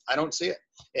I don't see it.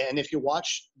 And if you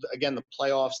watch, again, the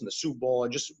playoffs and the Super Bowl, I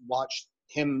just watched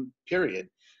him, period.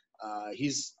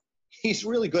 He's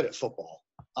really good at football.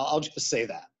 I'll just say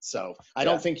that. So I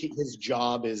don't think his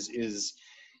job is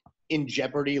in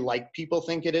jeopardy like people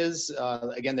think it is.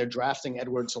 Again, they're drafting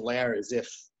Edwards-Helaire as if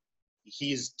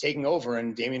he's taking over,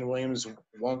 and Damian Williams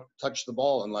won't touch the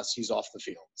ball unless he's off the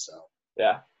field. So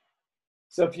yeah.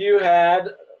 So if you had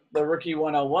the rookie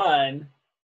 101,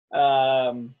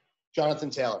 Jonathan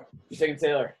Taylor. You're taking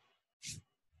Taylor.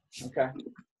 Okay.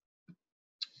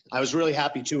 I was really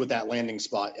happy too with that landing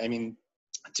spot. I mean,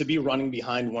 to be running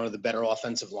behind one of the better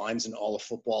offensive lines in all of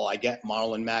football, I get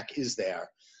Marlon Mack is there.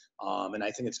 And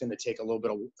I think it's going to take a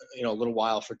little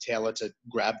while for Taylor to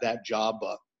grab that job,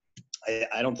 but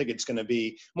I don't think it's going to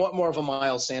be more of a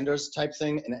Miles Sanders type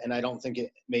thing. And I don't think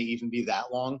it may even be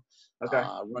that long. Okay.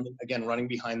 Running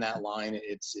behind that line,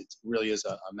 it really is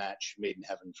a match made in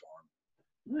heaven for him.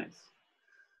 Nice.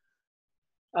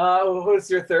 Who's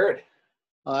your third?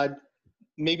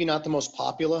 Maybe not the most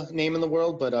popular name in the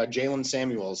world, but Jalen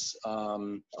Samuels.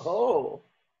 I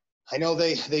know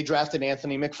they drafted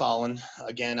Anthony McFarland.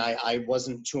 Again, I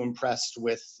wasn't too impressed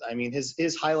with. I mean,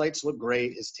 his highlights look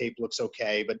great. His tape looks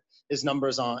okay, but his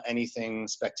numbers aren't anything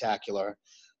spectacular.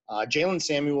 Jalen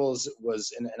Samuels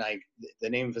was, the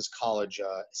name of his college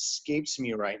escapes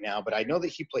me right now, but I know that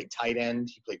he played tight end,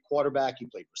 he played quarterback, he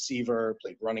played receiver,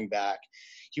 played running back.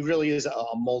 He really is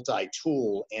a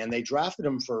multi-tool, and they drafted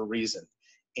him for a reason.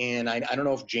 And I don't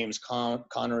know if James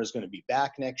Conner is going to be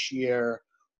back next year,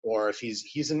 or if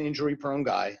he's an injury-prone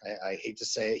guy. I hate to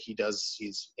say it,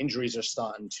 his injuries are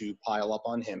starting to pile up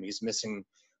on him. He's missing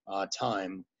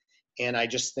time. And I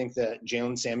just think that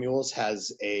Jalen Samuels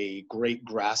has a great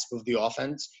grasp of the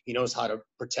offense. He knows how to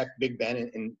protect Big Ben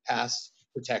in pass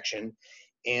protection.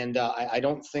 And I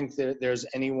don't think that there's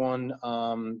anyone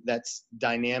that's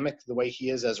dynamic the way he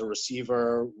is as a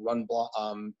receiver,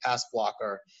 pass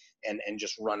blocker, and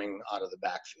just running out of the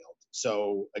backfield.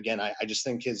 So, again, I just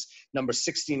think his number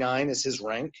 69 is his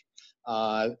rank.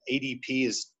 ADP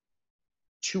is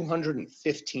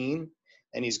 215,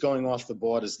 and he's going off the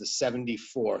board as the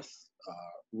 74th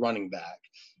running back.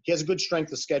 He has a good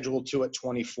strength of schedule too at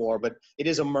 24, but it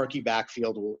is a murky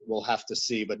backfield. We'll have to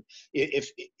see. But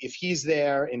if he's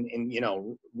there in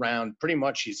round, pretty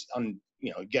much he's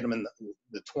get him in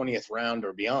the 20th round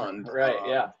or beyond. Right.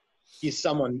 Yeah. He's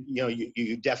someone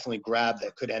you definitely grab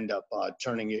that could end up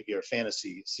turning your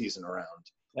fantasy season around.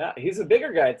 Yeah, he's a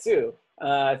bigger guy too.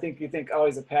 I think you think,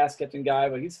 he's a pass catching guy,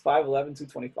 but he's 5'11",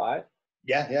 225.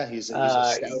 Yeah, he's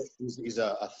a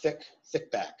thick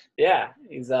back. Yeah,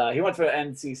 he went for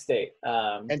NC State.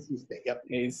 NC State, yep.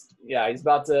 He's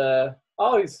about to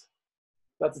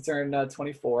turn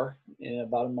 24 in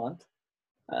about a month.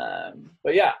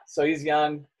 But yeah, so he's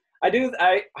young. I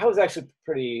was actually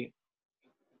pretty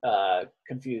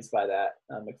confused by that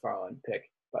McFarland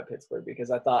pick by Pittsburgh, because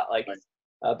I thought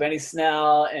Benny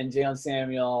Snell and Jalen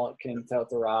Samuel can tote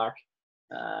the rock.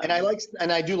 And I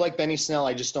do like Benny Snell.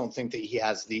 I just don't think that he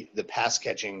has the pass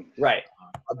catching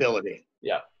ability.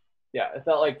 Yeah. It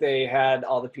felt like they had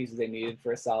all the pieces they needed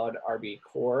for a solid RB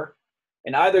core.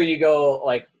 And either you go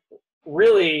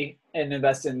really and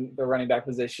invest in the running back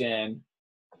position,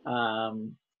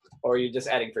 or you're just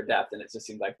adding for depth. And it just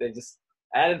seemed like they just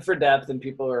added for depth, and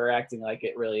people are acting like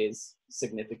it really is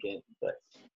significant. But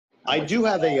I do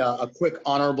have a quick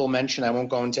honorable mention. I won't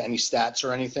go into any stats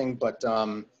or anything, but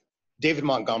David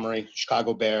Montgomery,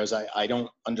 Chicago Bears. I don't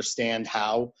understand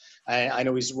how. I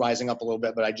know he's rising up a little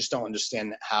bit, but I just don't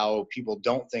understand how people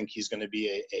don't think he's going to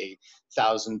be a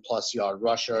 1,000+ yard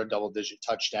rusher, double-digit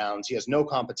touchdowns. He has no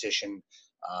competition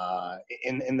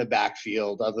in the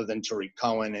backfield other than Tariq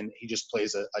Cohen, and he just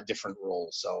plays a different role.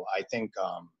 So I think,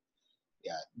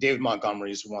 David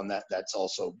Montgomery is one that's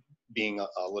also being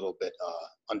a little bit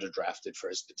underdrafted for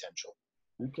his potential.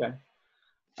 Okay.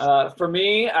 For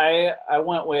me, I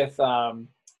went with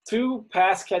two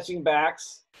pass-catching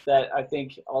backs that I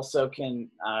think also can,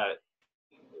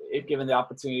 if given the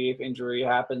opportunity, if injury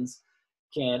happens,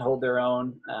 can hold their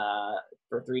own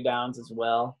for 3 downs as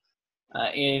well.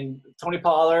 In Tony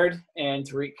Pollard and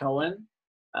Tariq Cohen,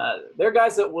 they're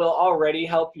guys that will already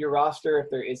help your roster if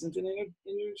there isn't an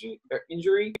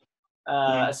injury,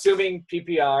 assuming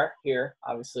PPR here,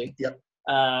 obviously. Yep.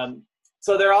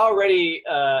 So they're already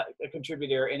a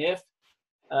contributor. And if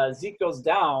Zeke goes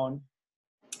down,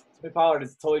 Tony Pollard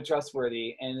is totally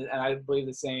trustworthy. And I believe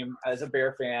the same as a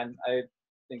Bear fan. I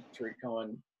think Tariq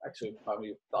Cohen actually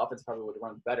probably the offense probably would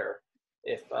run better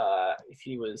if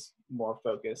he was more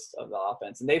focused of the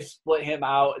offense. And they've split him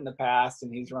out in the past,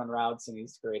 and he's run routes and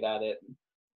he's great at it.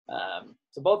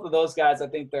 So both of those guys, I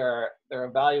think they're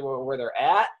valuable where they're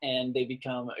at, and they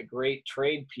become a great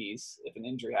trade piece if an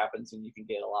injury happens, and you can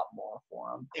get a lot more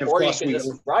for them. And or you can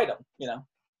just ride them, you know.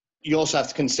 You also have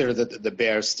to consider that the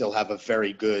Bears still have a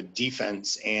very good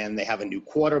defense, and they have a new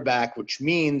quarterback, which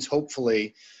means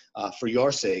hopefully, for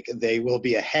your sake, they will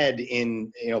be ahead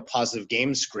in positive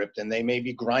game script, and they may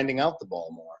be grinding out the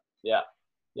ball more. Yeah,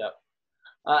 yep.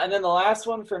 And then the last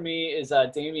one for me is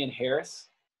Damian Harris.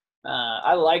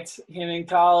 I liked him in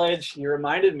college. He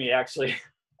reminded me actually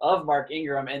of Mark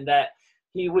Ingram in that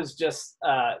he was just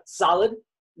solid.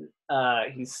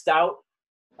 He's stout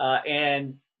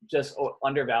and just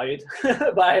undervalued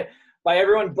by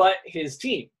everyone but his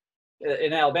team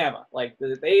in Alabama. Like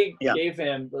they gave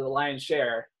him the lion's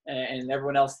share, and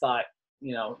everyone else thought,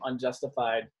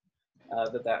 unjustified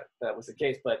that was the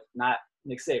case, but not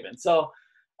Nick Saban. So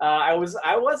I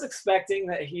was expecting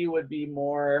that he would be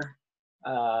more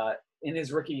in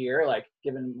his rookie year, like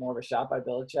given more of a shot by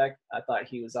Belichick. I thought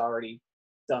he was already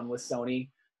done with Sony,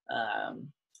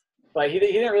 but he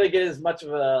didn't really get as much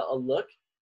of a look.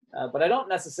 But I don't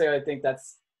necessarily think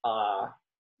that's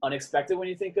unexpected when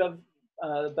you think of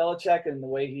Belichick and the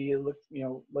way he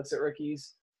looks at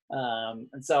rookies.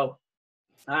 And so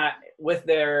with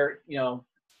their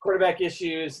quarterback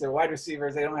issues, their wide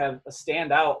receivers, they don't have a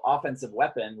standout offensive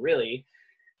weapon really.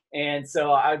 And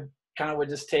so I kind of would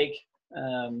just take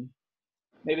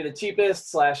maybe the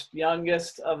cheapest /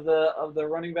 youngest of the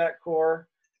running back core.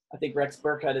 I think Rex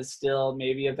Burkhead is still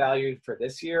maybe a value for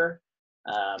this year.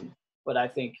 But I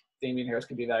think Damian Harris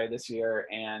could be valued this year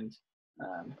and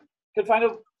could find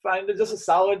just a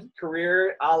solid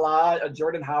career a la a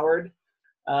Jordan Howard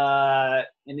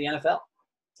in the NFL.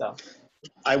 So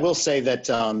I will say that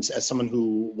as someone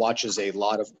who watches a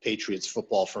lot of Patriots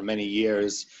football for many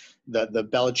years, the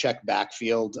Belichick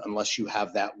backfield, unless you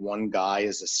have that one guy,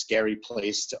 is a scary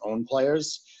place to own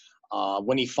players.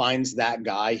 When he finds that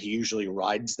guy, he usually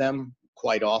rides them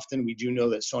quite often. We do know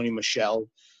that Sony Michel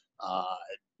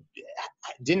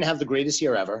didn't have the greatest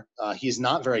year ever. He's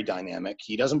not very dynamic.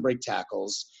 He doesn't break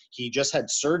tackles. He just had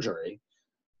surgery.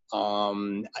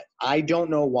 I don't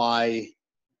know why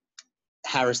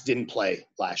Harris didn't play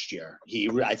last year.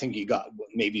 I think he got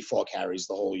maybe 4 carries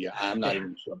the whole year. I'm not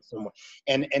even sure.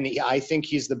 I think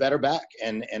he's the better back,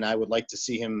 and I would like to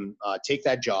see him take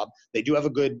that job. They do have a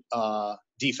good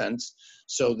defense,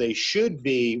 so they should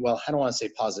be. Well, I don't want to say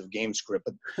positive game script,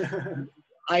 but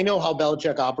I know how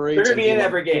Belichick operates. They're going to be in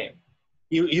every game.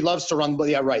 He loves to run, but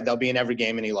yeah, right. They'll be in every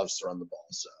game, and he loves to run the ball.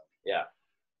 So yeah,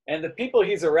 and the people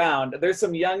he's around, there's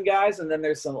some young guys, and then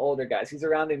there's some older guys. He's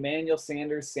around Emmanuel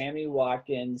Sanders, Sammy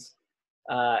Watkins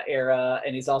era,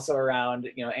 and he's also around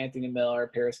Anthony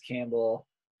Miller, Paris Campbell,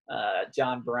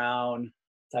 John Brown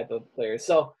type of players.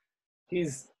 So you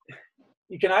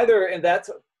can either, and that's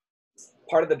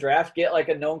part of the draft, get like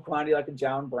a known quantity like a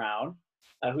John Brown,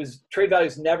 whose trade value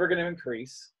is never going to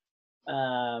increase.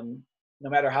 No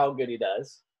matter how good he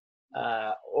does.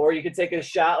 Or you could take a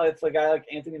shot with a guy like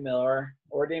Anthony Miller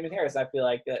or Damian Harris. I feel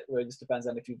like that really just depends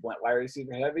on if you went wide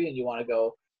receiver heavy and you want to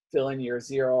go fill in your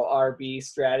 0 RB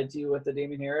strategy with the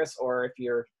Damian Harris, or if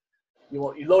you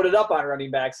load it up on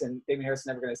running backs and Damian Harris is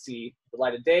never going to see the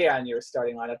light of day on your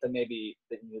starting lineup, then maybe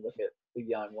then you look at the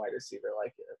young wide receiver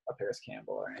like a Paris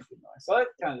Campbell or anything like that. So that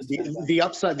kind of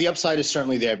just the upside is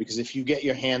certainly there, because if you get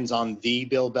your hands on the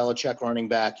Bill Belichick running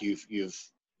back,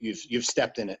 you've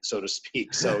stepped in it, so to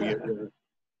speak. So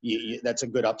that's a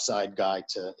good upside guy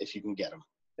if you can get him.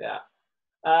 Yeah.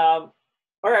 All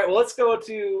right. Well, let's go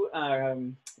to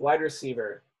wide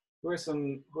receiver. Who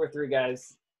are 3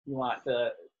 guys you want to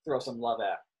throw some love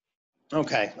at?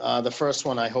 Okay. The first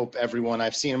one, I hope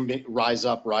I've seen him rise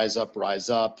up.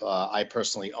 I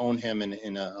personally own him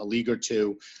in a league or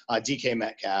two. DK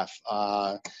Metcalf.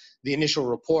 The initial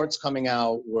reports coming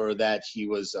out were that he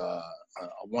was a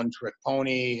one-trick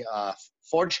pony.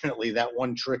 Fortunately, that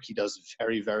one trick he does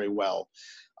very, very well.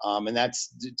 And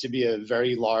that's to be a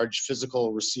very large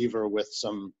physical receiver with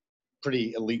some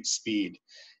pretty elite speed.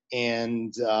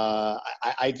 And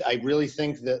I really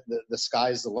think that the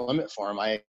sky's the limit for him.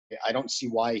 I don't see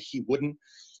why he wouldn't,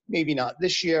 maybe not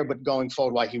this year, but going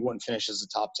forward, why he wouldn't finish as a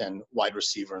top 10 wide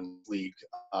receiver in the league.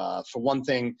 For one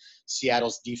thing,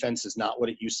 Seattle's defense is not what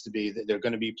it used to be. They're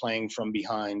going to be playing from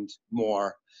behind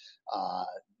more.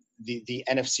 the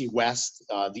NFC West,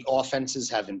 the offenses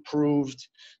have improved.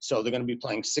 So they're going to be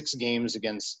playing 6 games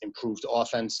against improved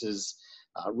offenses.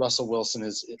 Russell Wilson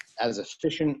is as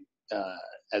efficient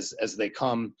as they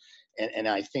come. And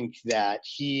I think that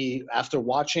he, after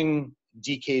watching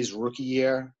DK's rookie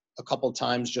year a couple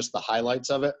times, just the highlights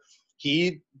of it,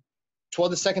 he,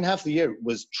 toward the second half of the year,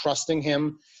 was trusting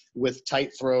him with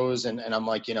tight throws. And I'm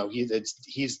like,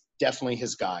 he's definitely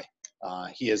his guy.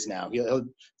 He is now. He'll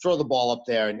throw the ball up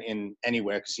there in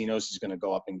anywhere because he knows he's going to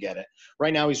go up and get it.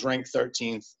 Right now he's ranked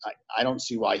 13th. I don't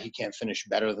see why he can't finish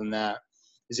better than that.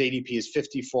 His ADP is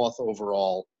 54th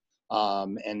overall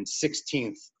and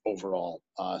 16th overall.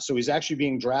 So he's actually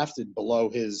being drafted below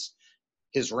his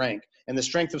rank. And the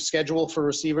strength of schedule for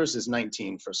receivers is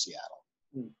 19 for Seattle.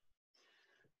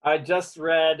 I just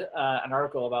read an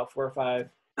article about 4 or 5.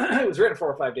 It was written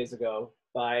 4 or 5 days ago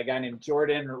by a guy named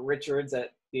Jordan Richards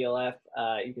at DLF.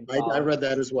 You can follow. I read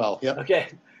that as well. Yep. Okay.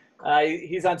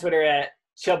 He's on Twitter at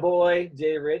Chaboy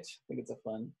J Rich. I think it's a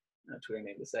fun Twitter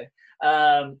name to say.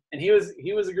 And he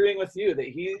was agreeing with you that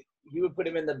he would put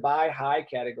him in the buy high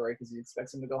category because he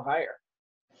expects him to go higher.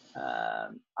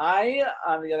 I,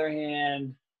 on the other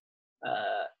hand,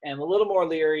 am a little more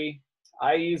leery.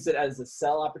 I use it as a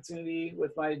sell opportunity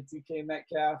with my DK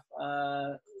Metcalf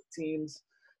teams,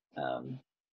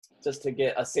 just to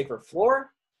get a safer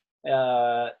floor.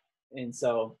 And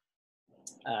so,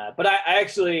 but I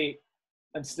actually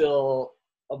am still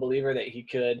a believer that he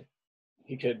could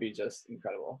be just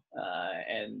incredible.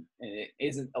 And it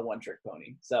isn't a one-trick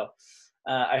pony. So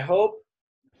I hope.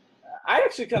 I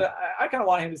actually kind of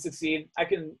want him to succeed. I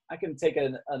can take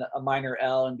a minor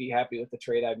L and be happy with the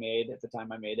trade I made at the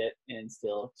time I made it and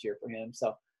still cheer for him.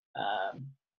 So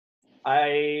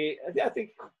I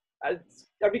think I'd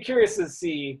be curious to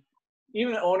see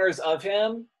even owners of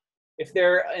him, if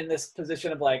they're in this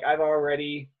position of like, I've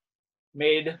already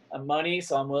made money,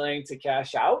 so I'm willing to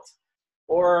cash out,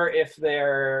 or if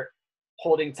they're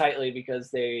holding tightly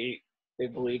because they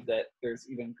believe that there's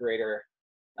even greater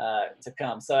to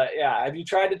come. So yeah, have you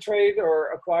tried to trade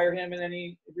or acquire him in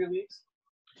any of your leagues?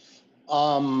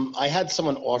 I had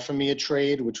someone offer me a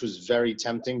trade, which was very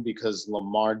tempting because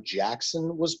Lamar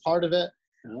Jackson was part of it.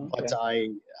 Okay. But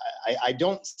I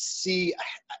don't see.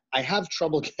 I have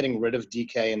trouble getting rid of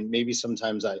DK, and maybe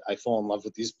sometimes I fall in love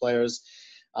with these players.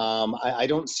 I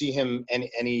don't see him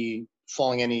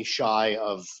falling any shy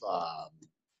of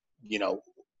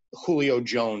Julio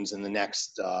Jones in the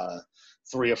next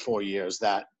 3 or 4 years,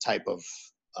 that type of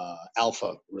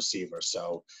alpha receiver.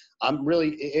 So I'm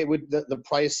really, the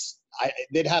price,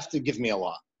 they'd have to give me a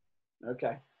lot.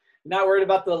 Okay. Not worried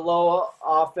about the low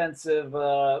offensive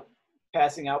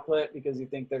passing output because you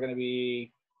think they're going to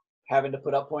be having to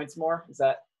put up points more? Is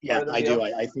that? Yeah, I do.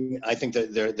 I think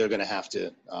that they're going to have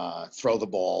to throw the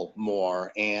ball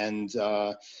more, and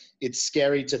it's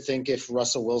scary to think if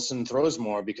Russell Wilson throws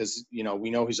more because we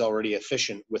know he's already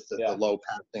efficient with the low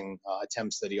passing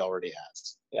attempts that he already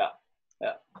has. Yeah.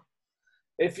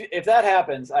 If that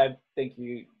happens, I think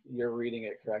you're reading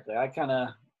it correctly. I kind of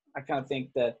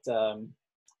think that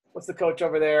what's the coach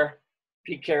over there,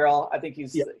 Pete Carroll? I think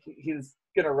he's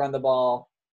going to run the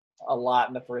ball a lot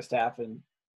in the first half and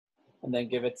then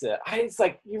give it to. It's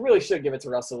like you really should give it to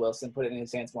Russell Wilson, put it in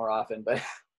his hands more often. But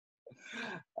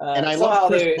and I love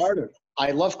Chris Carter.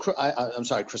 I'm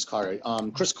sorry, Chris Carter.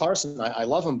 Chris Carson. I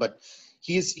love him, but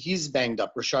he's banged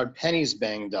up. Rashard Penny's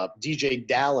banged up. DJ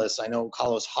Dallas. I know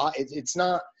Carlos Hot. It's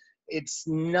not. It's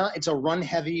a run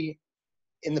heavy.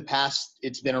 In the past,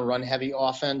 it's been a run heavy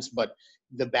offense, but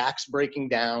the back's breaking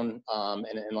down,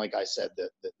 and like I said,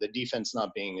 the defense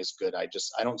not being as good. I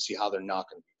don't see how they're not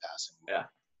going to be passing. Yeah.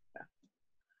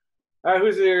 All right,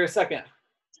 who's your second?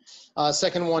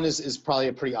 Second one is probably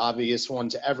a pretty obvious one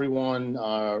to everyone.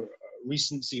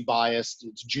 Recency biased.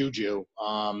 It's Juju.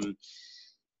 We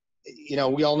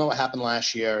all know what happened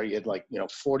last year. He had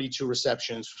 42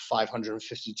 receptions for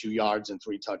 552 yards and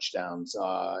 3 touchdowns.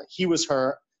 He was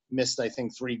hurt. Missed, I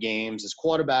think, 3 games. His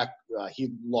quarterback,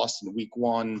 he lost in week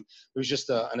 1. It was just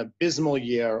an abysmal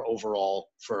year overall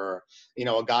for,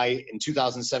 a guy in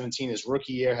 2017, his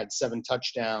rookie year, had 7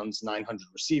 touchdowns, 900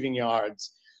 receiving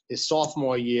yards. His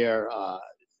sophomore year,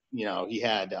 he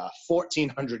had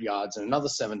 1,400 yards and another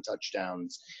 7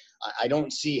 touchdowns. I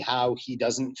don't see how he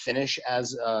doesn't finish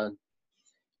as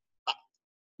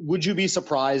would you be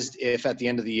surprised if at the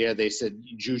end of the year they said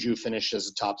Juju finished as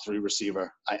a top 3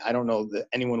 receiver? I don't know that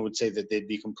anyone would say that they'd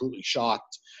be completely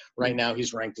shocked. Right now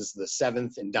he's ranked as the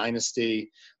 7th in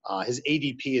Dynasty. His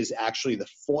ADP is actually the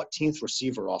 14th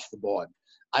receiver off the board.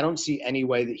 I don't see any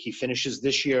way that he finishes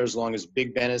this year as long as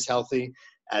Big Ben is healthy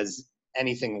as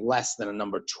anything less than a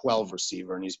number 12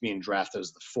 receiver, and he's being drafted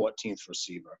as the 14th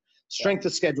receiver. Strength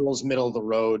of schedule is middle of the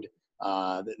road.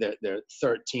 They're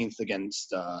 13th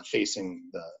against facing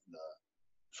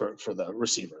for the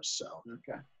receivers. So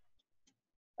okay.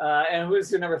 And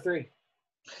who's your number 3?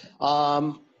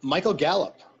 Michael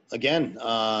Gallup. Again,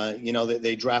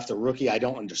 they draft a rookie. I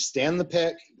don't understand the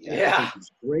pick. Yeah. I think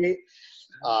he's great.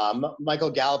 Michael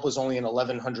Gallup was only an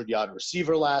 1,100-yard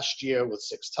receiver last year with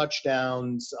 6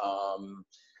 touchdowns.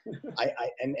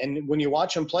 And when you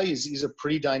watch him play, he's a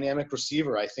pretty dynamic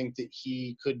receiver. I think that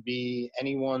he could be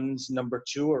anyone's number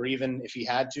 2, or even if he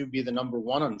had to, be the number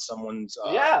 1 on someone's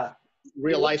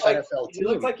real-life NFL team. He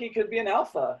looks like he could be an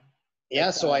alpha. Yeah,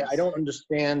 so I don't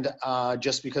understand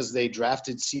just because they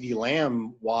drafted CeeDee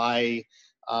Lamb why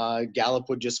Gallup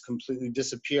would just completely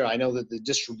disappear. I know that the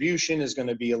distribution is going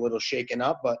to be a little shaken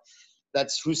up, but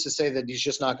who's to say that he's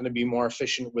just not going to be more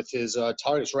efficient with his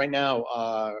targets. Right now,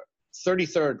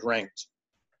 33rd ranked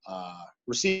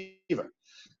receiver.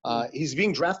 He's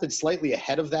being drafted slightly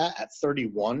ahead of that at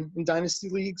 31 in Dynasty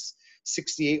Leagues,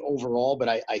 68 overall, but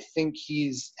I think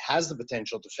has the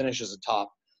potential to finish as a top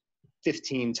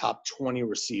 15, top 20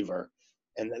 receiver,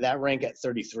 and that rank at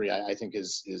 33 I think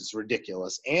is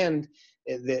ridiculous. And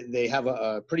they have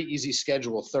a pretty easy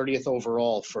schedule, 30th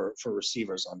overall for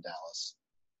receivers on Dallas.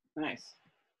 Nice.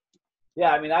 Yeah,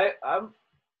 I mean,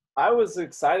 I was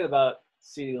excited about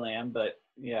CeeDee Lamb, but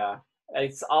yeah,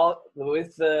 it's all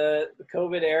with the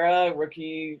COVID era,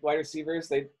 rookie wide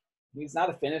receivers. He's not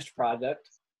a finished product.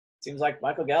 Seems like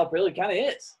Michael Gallup really kind of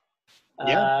is.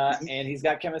 Yeah. And he's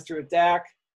got chemistry with Dak.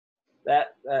 That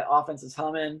offense is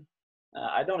humming.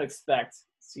 I don't expect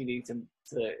CD to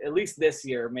at least this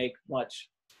year make much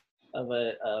of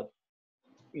a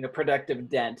productive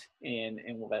dent in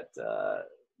what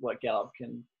Gallup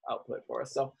can output for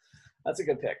us. So that's a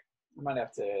good pick. I might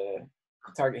have to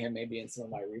target him maybe in some of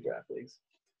my redraft leagues.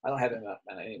 I don't have him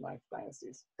in any of my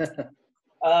dynasties.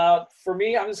 For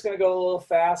me, I'm just going to go a little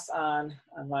fast on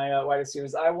my wide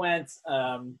receivers. I went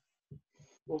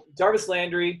Jarvis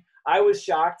Landry. I was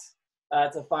shocked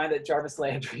to find that Jarvis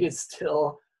Landry is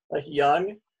still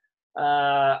young.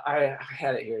 I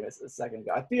had it here a second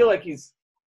ago. I feel like he's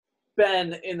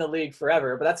been in the league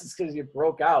forever, but that's just because he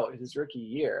broke out his rookie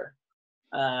year.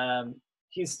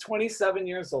 He's 27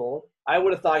 years old. I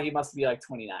would have thought he must be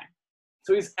 29.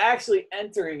 So he's actually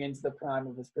entering into the prime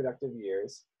of his productive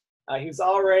years. He's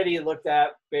already looked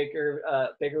at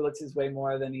Baker. Baker looks his way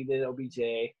more than he did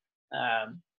OBJ.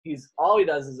 All he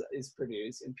does is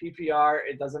produce. In PPR,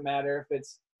 it doesn't matter if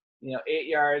it's 8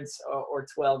 yards or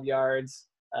 12 yards.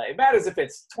 It matters if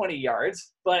it's 20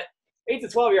 yards, but 8 to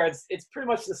 12 yards, it's pretty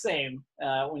much the same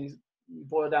when you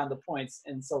boil down the points.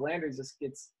 And so Landry just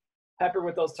gets peppered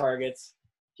with those targets.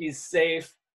 He's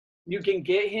safe. You can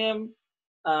get him.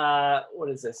 What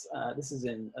is this? This is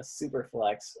in a super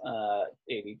flex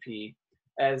ADP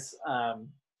as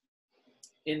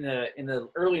in the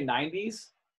early 90s.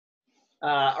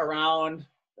 Around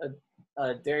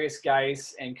Darius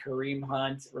Geis and Kareem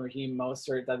Hunt, Raheem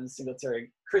Mostert, Devin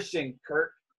Singletary, Christian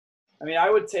Kirk. I mean,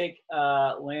 I would take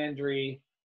Landry.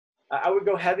 I would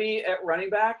go heavy at running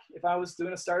back if I was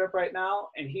doing a startup right now,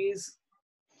 and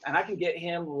I can get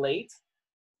him late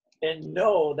and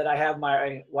know that I have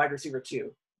my wide receiver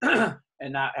 2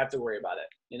 and not have to worry about it,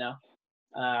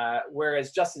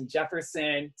 whereas Justin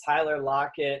Jefferson, Tyler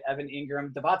Lockett, Evan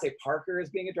Ingram, Devontae Parker is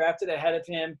being drafted ahead of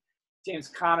him. James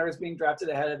Conner is being drafted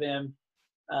ahead of him.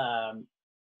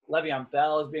 Le'Veon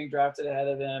Bell is being drafted ahead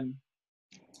of him.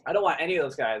 I don't want any of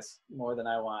those guys more than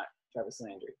I want Jarvis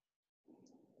Landry.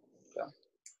 So.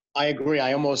 I agree.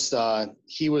 I almost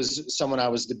he was someone I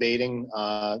was debating.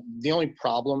 The only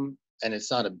problem, and it's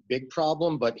not a big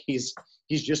problem, but he's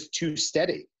just too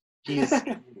steady. He's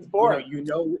boring.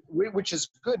 Which is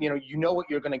good. You know what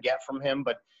you're going to get from him,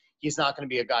 but he's not going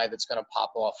to be a guy that's going to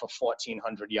pop off for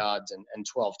 1,400 yards and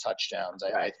 12 touchdowns.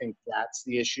 I think that's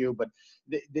the issue. But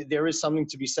there is something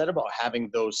to be said about having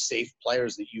those safe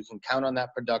players that you can count on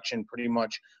that production pretty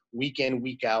much week in,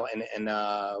 week out. And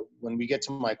when we get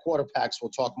to my quarterbacks,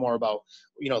 we'll talk more about,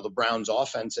 the Browns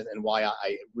offense and why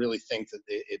I really think that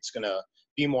it's going to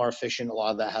be more efficient. A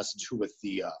lot of that has to do with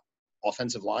the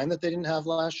offensive line that they didn't have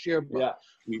last year, but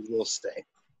we will stay.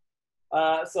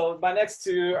 So my next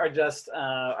 2 are just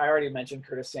I already mentioned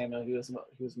Curtis Samuel. He was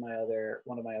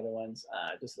one of my other ones.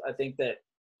 I think that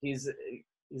he's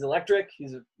electric.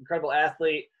 He's an incredible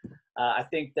athlete. I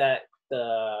think that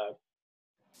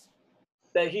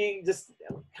he just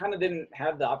kind of didn't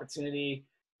have the opportunity,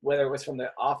 whether it was from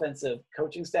the offensive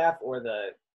coaching staff or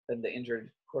the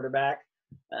injured quarterback.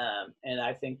 And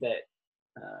I think that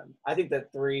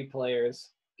 3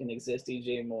 players can exist: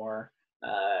 DJ Moore,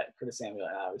 Curtis Samuel,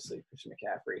 and obviously Christian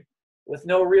McCaffrey. With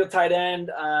no real tight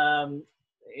end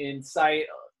in sight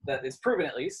that is proven,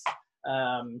 at least.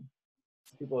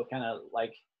 People kind of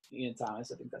like Ian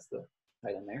Thomas. I think that's the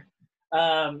tight end there.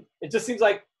 It just seems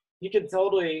like he could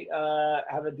totally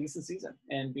have a decent season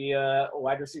and be a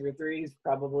wide receiver 3. He's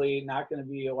probably not going to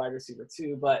be a wide receiver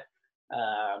 2, but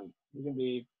he can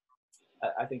be,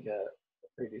 I think, a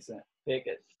pretty decent pick.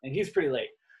 And he's pretty late.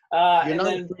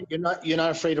 You're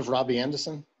not afraid of Robbie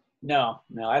Anderson? No.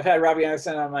 I've had Robbie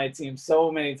Anderson on my team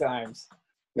so many times.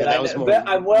 Yeah,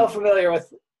 I'm well familiar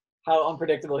with how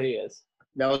unpredictable he is.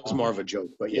 That was more of a joke,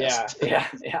 but yes. Yeah.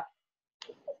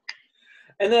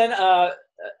 And then,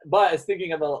 but I was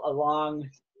thinking of a long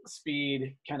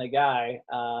speed kind of guy.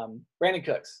 Brandon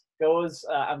Cooks goes.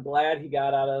 I'm glad he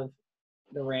got out of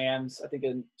the Rams. I think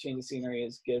a change of scenery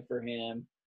is good for him.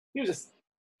 He was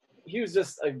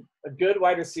just a good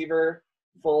wide receiver,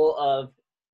 full of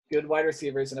good wide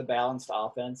receivers in a balanced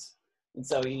offense. And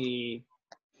so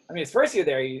his first year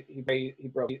there, he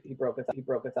broke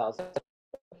 1,000.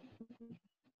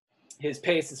 His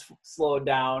pace is slowed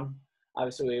down,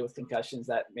 obviously with concussions.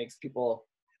 That makes people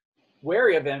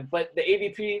wary of him, but the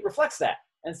ADP reflects that.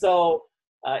 And so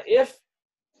if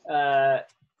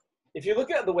you look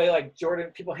at the way like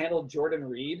people handled Jordan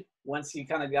Reed once he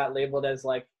kind of got labeled as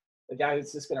like the guy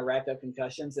who's just going to rack up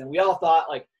concussions, and we all thought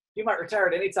like he might retire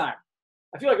at any time.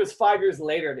 I feel like it was 5 years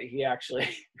later that he actually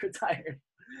retired.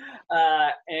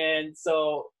 And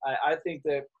so I think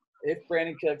that if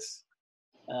Brandon Cooks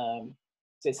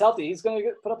stays healthy, he's going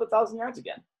to put up 1,000 yards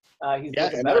again.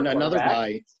 Another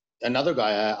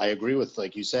guy I agree with,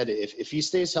 like you said, if he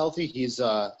stays healthy, he's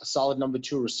a solid number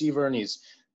 2 receiver, and he's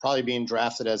probably being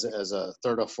drafted as a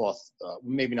third or fourth,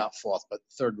 maybe not fourth, but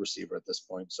third receiver at this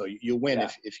point. So you win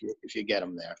if you get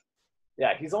him there.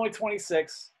 Yeah, he's only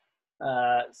 26.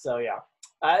 So yeah,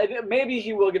 maybe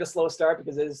he will get a slow start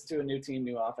because it is to a new team,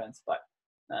 new offense. But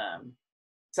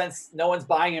since no one's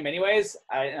buying him anyways,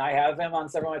 I have him on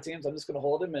several of my teams. I'm just going to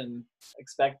hold him and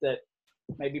expect that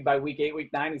maybe by week 8,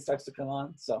 week 9, he starts to come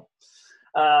on. So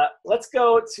let's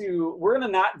go to – we're going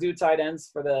to not do tight ends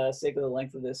for the sake of the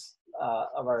length of this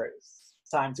of our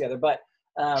time together. But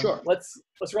sure. Let's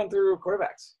run through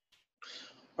quarterbacks.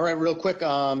 All right, real quick,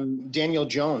 Daniel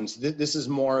Jones. This is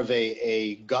more of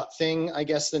a gut thing, I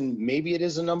guess, than maybe it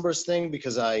is a numbers thing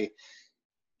because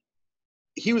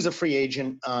he was a free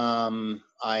agent.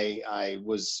 I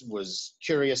was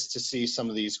curious to see some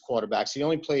of these quarterbacks. He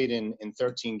only played in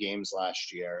 13 games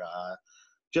last year.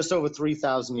 Just over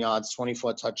 3,000 yards,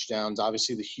 24 touchdowns.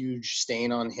 Obviously, the huge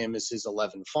stain on him is his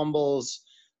 11 fumbles.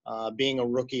 Being a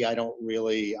rookie,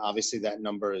 obviously that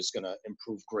number is going to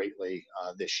improve greatly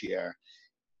this year.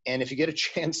 And if you get a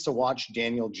chance to watch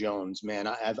Daniel Jones, man,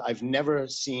 I've never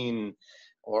seen,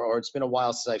 or it's been a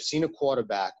while since I've seen a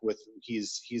quarterback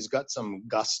he's got some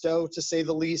gusto, to say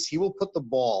the least. He will put the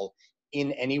ball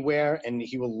in anywhere, and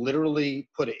he will literally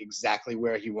put it exactly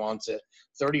where he wants it,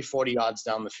 30, 40 yards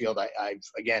down the field.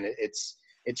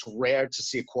 It's rare to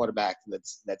see a quarterback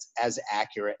that's as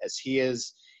accurate as he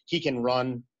is. He can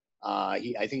run.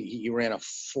 I think he ran a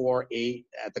 4.8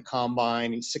 at the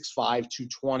combine. He's 6'5",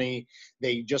 220.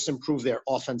 They just improved their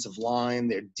offensive line.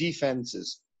 Their defense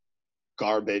is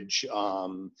garbage.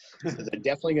 They're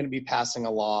definitely going to be passing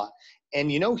a lot.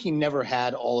 And he never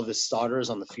had all of his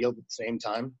starters on the field at the same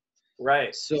time.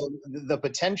 Right. So the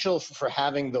potential for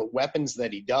having the weapons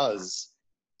that he does,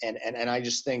 and I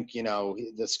just think,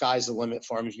 the sky's the limit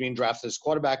for him. He's being drafted as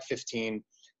quarterback 15.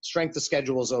 Strength of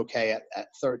schedule is okay at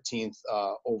 13th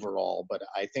overall, but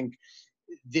I think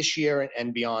this year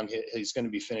and beyond, he's going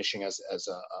to be finishing as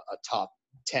a top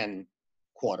 10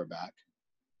 quarterback.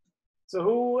 So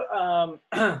who I'm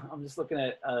just looking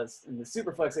at in the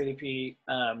Superflex ADP.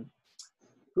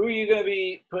 Who are you going to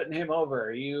be putting him over?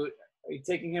 Are you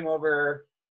taking him over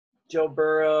Joe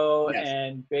Burrow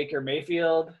and Baker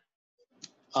Mayfield?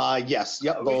 Yes.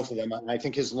 Yep. Both of them. I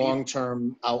think his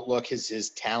long-term outlook,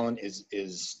 his talent is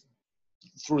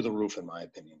through the roof, in my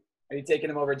opinion. Are you taking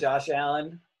him over Josh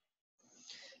Allen?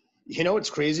 It's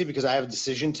crazy because I have a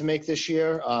decision to make this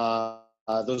year.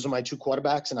 Those are my 2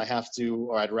 quarterbacks, and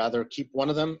I'd rather keep one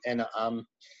of them. And I'm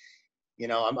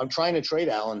trying to trade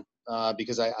Allen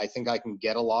because I think I can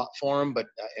get a lot for him, but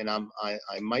I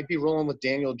might be rolling with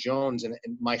Daniel Jones. And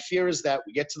my fear is that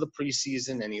we get to the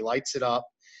preseason and he lights it up,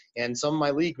 and some of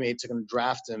my league mates are going to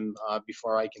draft him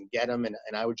before I can get him, and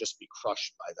I would just be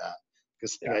crushed by that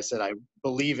because, like I said, I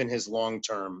believe in his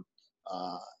long-term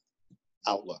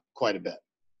outlook quite a bit.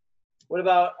 What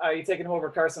about, are you taking him over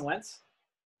Carson Wentz?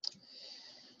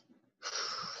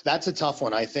 That's a tough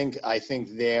one. I think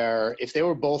if they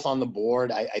were both on the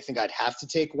board, I think I'd have to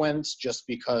take Wentz just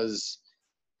because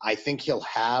I think he'll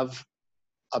have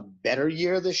a better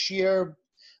year this year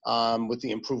with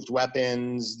the improved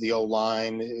weapons, the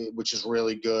O-line, which is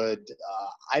really good.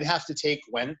 I'd have to take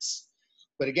Wentz.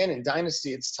 But again, in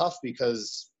Dynasty, it's tough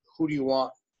because who do you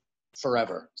want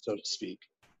forever, so to speak?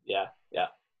 Yeah.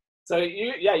 So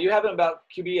you have him about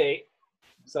QB8.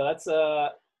 So that's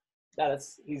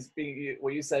he's being,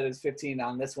 what you said is 15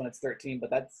 on this one. It's 13,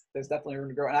 but there's definitely room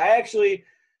to grow. And I actually,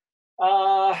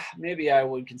 maybe I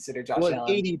would consider Josh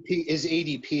Allen. ADP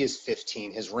is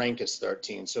 15. His rank is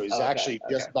 13. So he's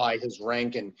just by his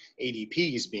rank and ADP,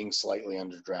 he's being slightly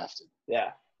underdrafted.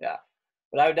 Yeah.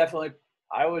 But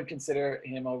I would consider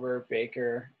him over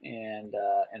Baker and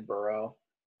Burrow.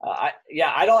 I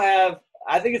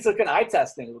think it's like an eye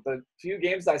test thing. With the few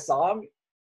games I saw him,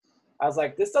 I was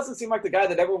like, this doesn't seem like the guy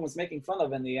that everyone was making fun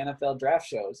of in the NFL draft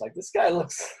shows. Like, this guy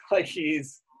looks like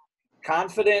he's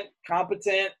confident,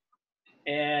 competent,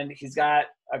 and he's got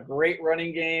a great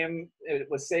running game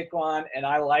with Saquon. And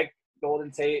I like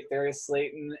Golden Tate, Darius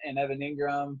Slayton, and Evan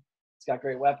Ingram. He's got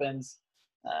great weapons.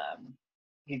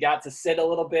 He got to sit a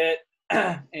little bit,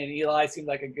 and Eli seemed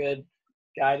like a good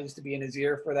guy just to be in his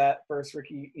ear for that first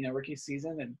rookie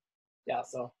season. And yeah,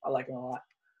 so I like him a lot.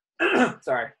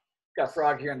 Sorry, got a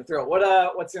frog here in the throat.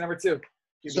 What's your number 2?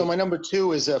 So my number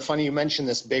 2 is funny you mentioned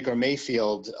this, Baker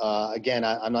Mayfield. Again,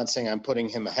 I'm not saying I'm putting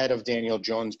him ahead of Daniel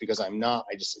Jones because I'm not.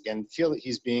 I just, again, feel that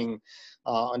he's being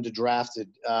underdrafted.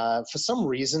 For some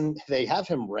reason, they have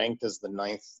him ranked as the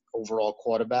 9th overall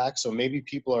quarterback. So maybe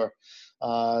people are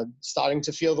starting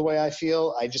to feel the way I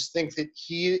feel. I just think that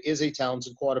he is a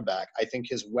talented quarterback. I think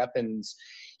his weapons,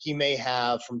 he may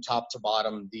have from top to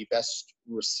bottom the best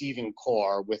receiving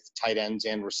core with tight ends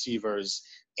and receivers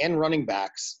and running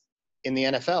backs in the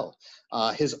NFL.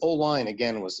 His O-line,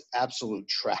 again, was absolute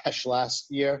trash last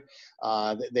year.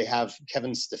 They have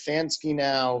Kevin Stefanski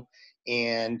now,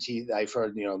 and I've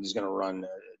heard, he's going to run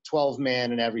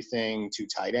 12-man and everything, 2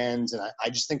 tight ends, and I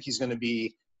just think he's going to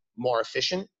be more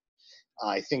efficient.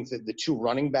 I think that the 2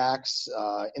 running backs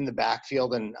in the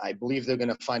backfield, and I believe they're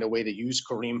going to find a way to use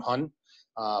Kareem Hunt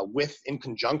in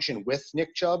conjunction with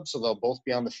Nick Chubb, so they'll both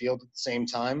be on the field at the same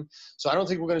time. So I don't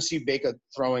think we're going to see Baker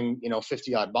throwing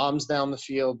 50-yard bombs down the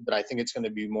field, but I think it's going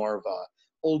to be more of a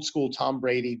old school Tom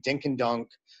Brady, dink and dunk,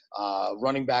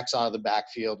 running backs out of the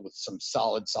backfield with some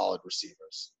solid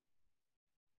receivers.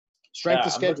 Strength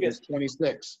of schedule is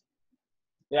 26.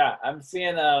 Yeah, I'm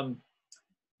seeing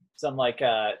some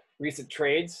recent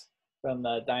trades from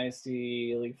the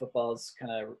Dynasty League Football's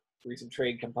kind of recent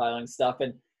trade compiling stuff,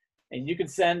 and you can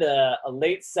send a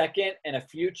late second and a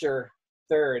future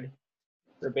third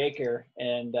for Baker,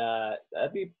 and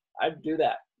I'd do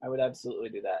that. I would absolutely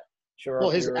do that. Sure.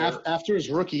 Well, after his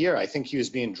rookie year, I think he was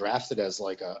being drafted as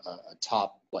like a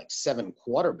top 7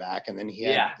 quarterback, and then he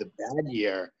had the bad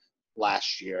year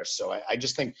last year. So I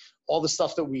just think all the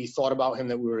stuff that we thought about him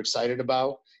that we were excited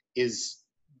about is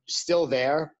still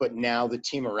there, but now the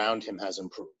team around him has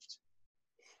improved.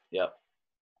 Yep.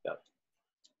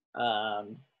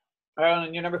 All right,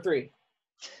 and you're number 3.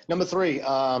 Number 3,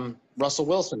 Russell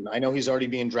Wilson. I know he's already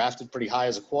being drafted pretty high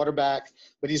as a quarterback,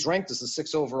 but he's ranked as the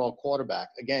 6th overall quarterback.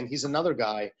 Again, he's another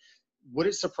guy. Would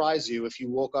it surprise you if you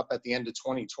woke up at the end of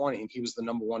 2020 and he was the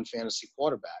number 1 fantasy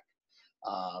quarterback?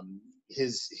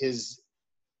 He's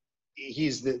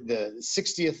the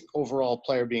 60th overall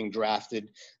player being drafted.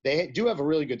 They do have a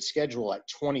really good schedule at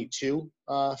 22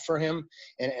 for him,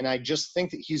 and I just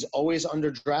think that he's always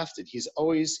underdrafted. He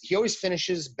always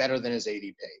finishes better than his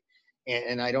ADP,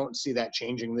 and I don't see that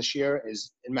changing this year.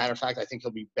 As a matter of fact, I think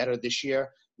he'll be better this year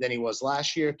than he was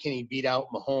last year. Can he beat out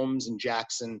Mahomes and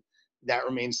Jackson? That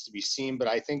remains to be seen, but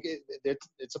I think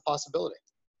it's a possibility.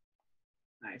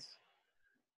 Nice.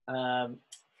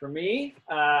 For me,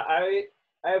 I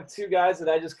have 2 guys that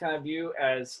I just kind of view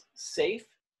as safe.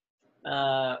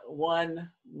 One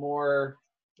more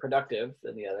productive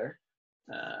than the other.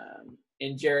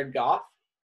 In Jared Goff,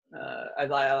 I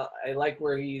like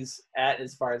where he's at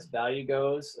as far as value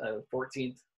goes.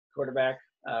 14th quarterback,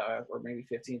 or maybe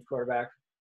 15th quarterback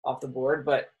off the board.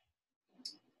 But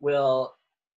with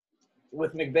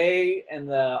McVay and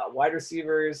the wide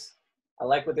receivers, I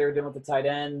like what they were doing with the tight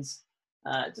ends.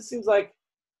 It just seems like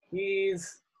he'd have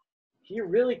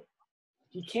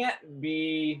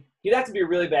to be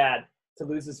really bad to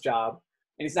lose his job,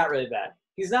 and he's not really bad.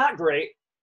 He's not great,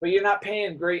 but you're not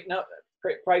paying great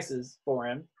prices for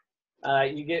him.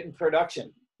 You get in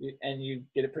production, and you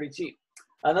get it pretty cheap.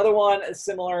 Another one is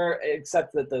similar,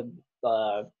 except that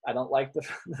I don't like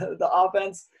the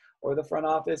offense or the front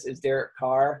office, is Derek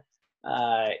Carr.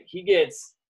 He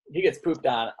gets he gets pooped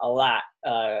on a lot.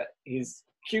 He's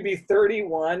QB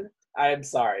 31. I'm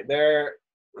sorry.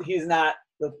 He's not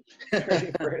the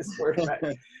 31st quarterback.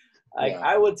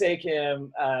 I would take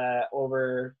him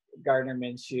over Gardner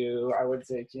Minshew. I would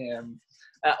take him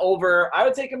over,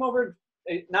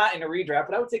 not in a redraft,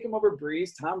 but I would take him over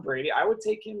Breeze, Tom Brady. I would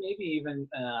take him maybe even,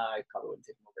 I probably wouldn't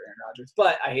take him over Aaron Rodgers,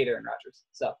 but I hate Aaron Rodgers,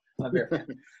 so I'm a Bear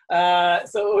fan.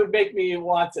 So it would make me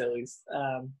want to at least.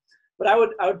 But I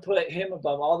would put him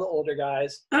above all the older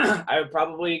guys. I would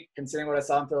probably, considering what I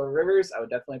saw in Phillip Rivers, I would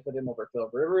definitely put him over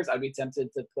Phillip Rivers. I'd be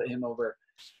tempted to put him over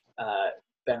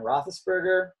Ben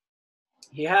Roethlisberger.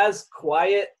 He has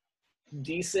quiet,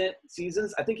 decent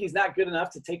seasons. I think he's not good enough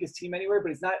to take his team anywhere, but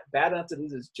he's not bad enough to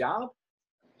lose his job.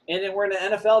 And then we're in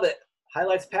an NFL that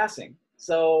highlights passing.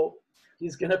 So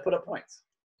he's going to put up points.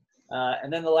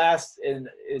 And then the last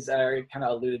is I already kind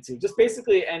of alluded to, just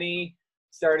basically any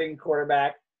starting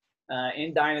quarterback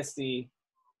in Dynasty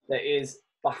that is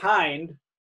behind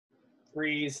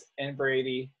Breeze and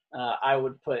Brady. I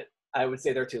would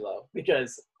say they're too low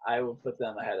because I would put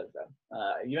them ahead of them.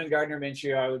 Even Gardner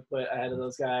Minshew, I would put ahead of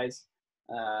those guys.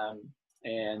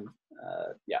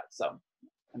 So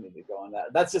I need to go on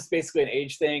that. That's just basically an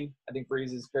age thing. I think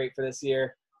Breeze is great for this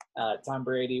year. Tom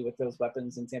Brady with those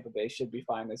weapons in Tampa Bay should be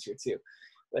fine this year too.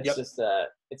 But it's just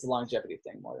it's a longevity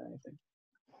thing more than anything.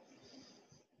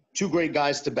 Two great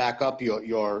guys to back up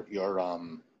your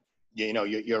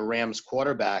Rams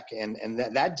quarterback, and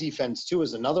that defense too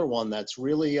is another one that's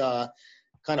really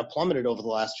kind of plummeted over the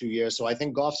last few years. So I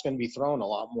think Goff's going to be thrown a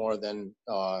lot more than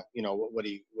what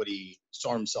he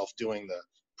saw himself doing the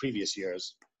previous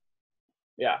years.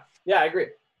 Yeah, I agree.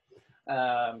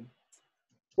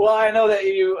 Well, I know that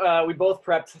we both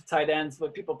prepped tight ends,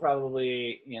 but people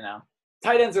probably,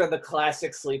 tight ends are the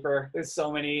classic sleeper. There's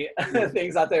so many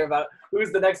things out there about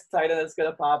who's the next tight end that's going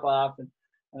to pop off and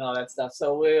all that stuff.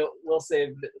 So we'll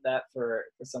save that for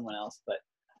someone else. But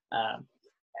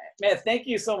man, thank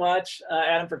you so much,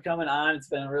 Adam, for coming on. It's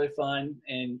been really fun,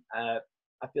 and I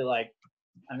feel like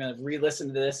I'm going to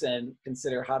re-listen to this and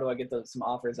consider how do I get some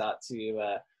offers out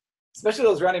to especially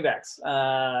those running backs.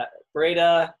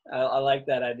 Breda, I like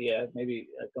that idea. Maybe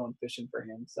going fishing for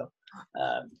him. So,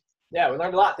 we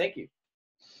learned a lot. Thank you.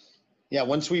 Yeah,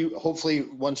 once we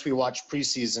watch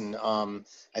preseason,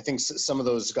 I think some of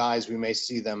those guys, we may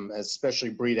see them,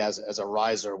 especially Breed, as a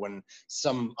riser when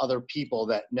some other people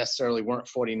that necessarily weren't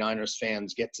 49ers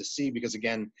fans get to see, because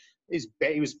again,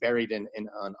 he was buried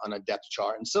on a depth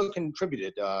chart and still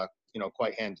contributed,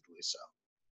 quite handedly. So.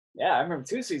 Yeah, I remember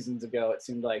 2 seasons ago, it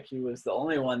seemed like he was the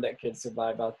only one that could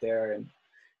survive out there and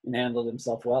handled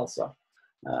himself well. So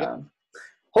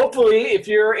hopefully if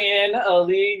you're in a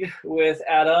league with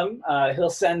Adam, he'll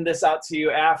send this out to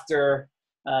you after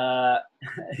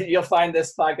you'll find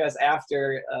this podcast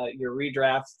after your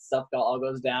redraft stuff all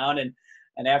goes down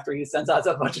and after he sends out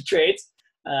a bunch of trades.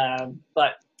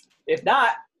 But if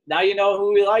not, now you know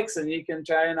who he likes and you can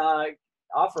try and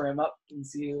offer him up and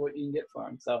see what you can get for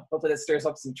him. So hopefully that stirs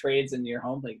up some trades in your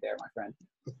home league there, my friend.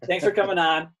 Thanks for coming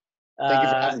on. Thank you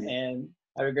for having me. And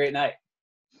have a great night.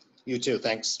 You too.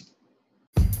 Thanks.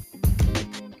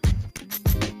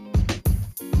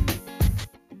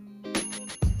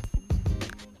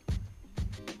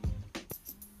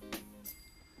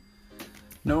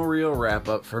 No real wrap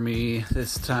up for me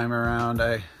this time around.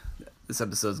 This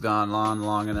episode's gone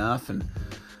long enough, and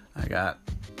I got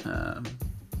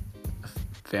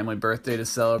family birthday to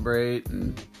celebrate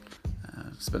and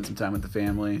spend some time with the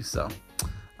family. So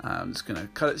I'm just going to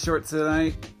cut it short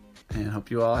tonight and hope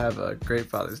you all have a great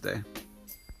Father's Day.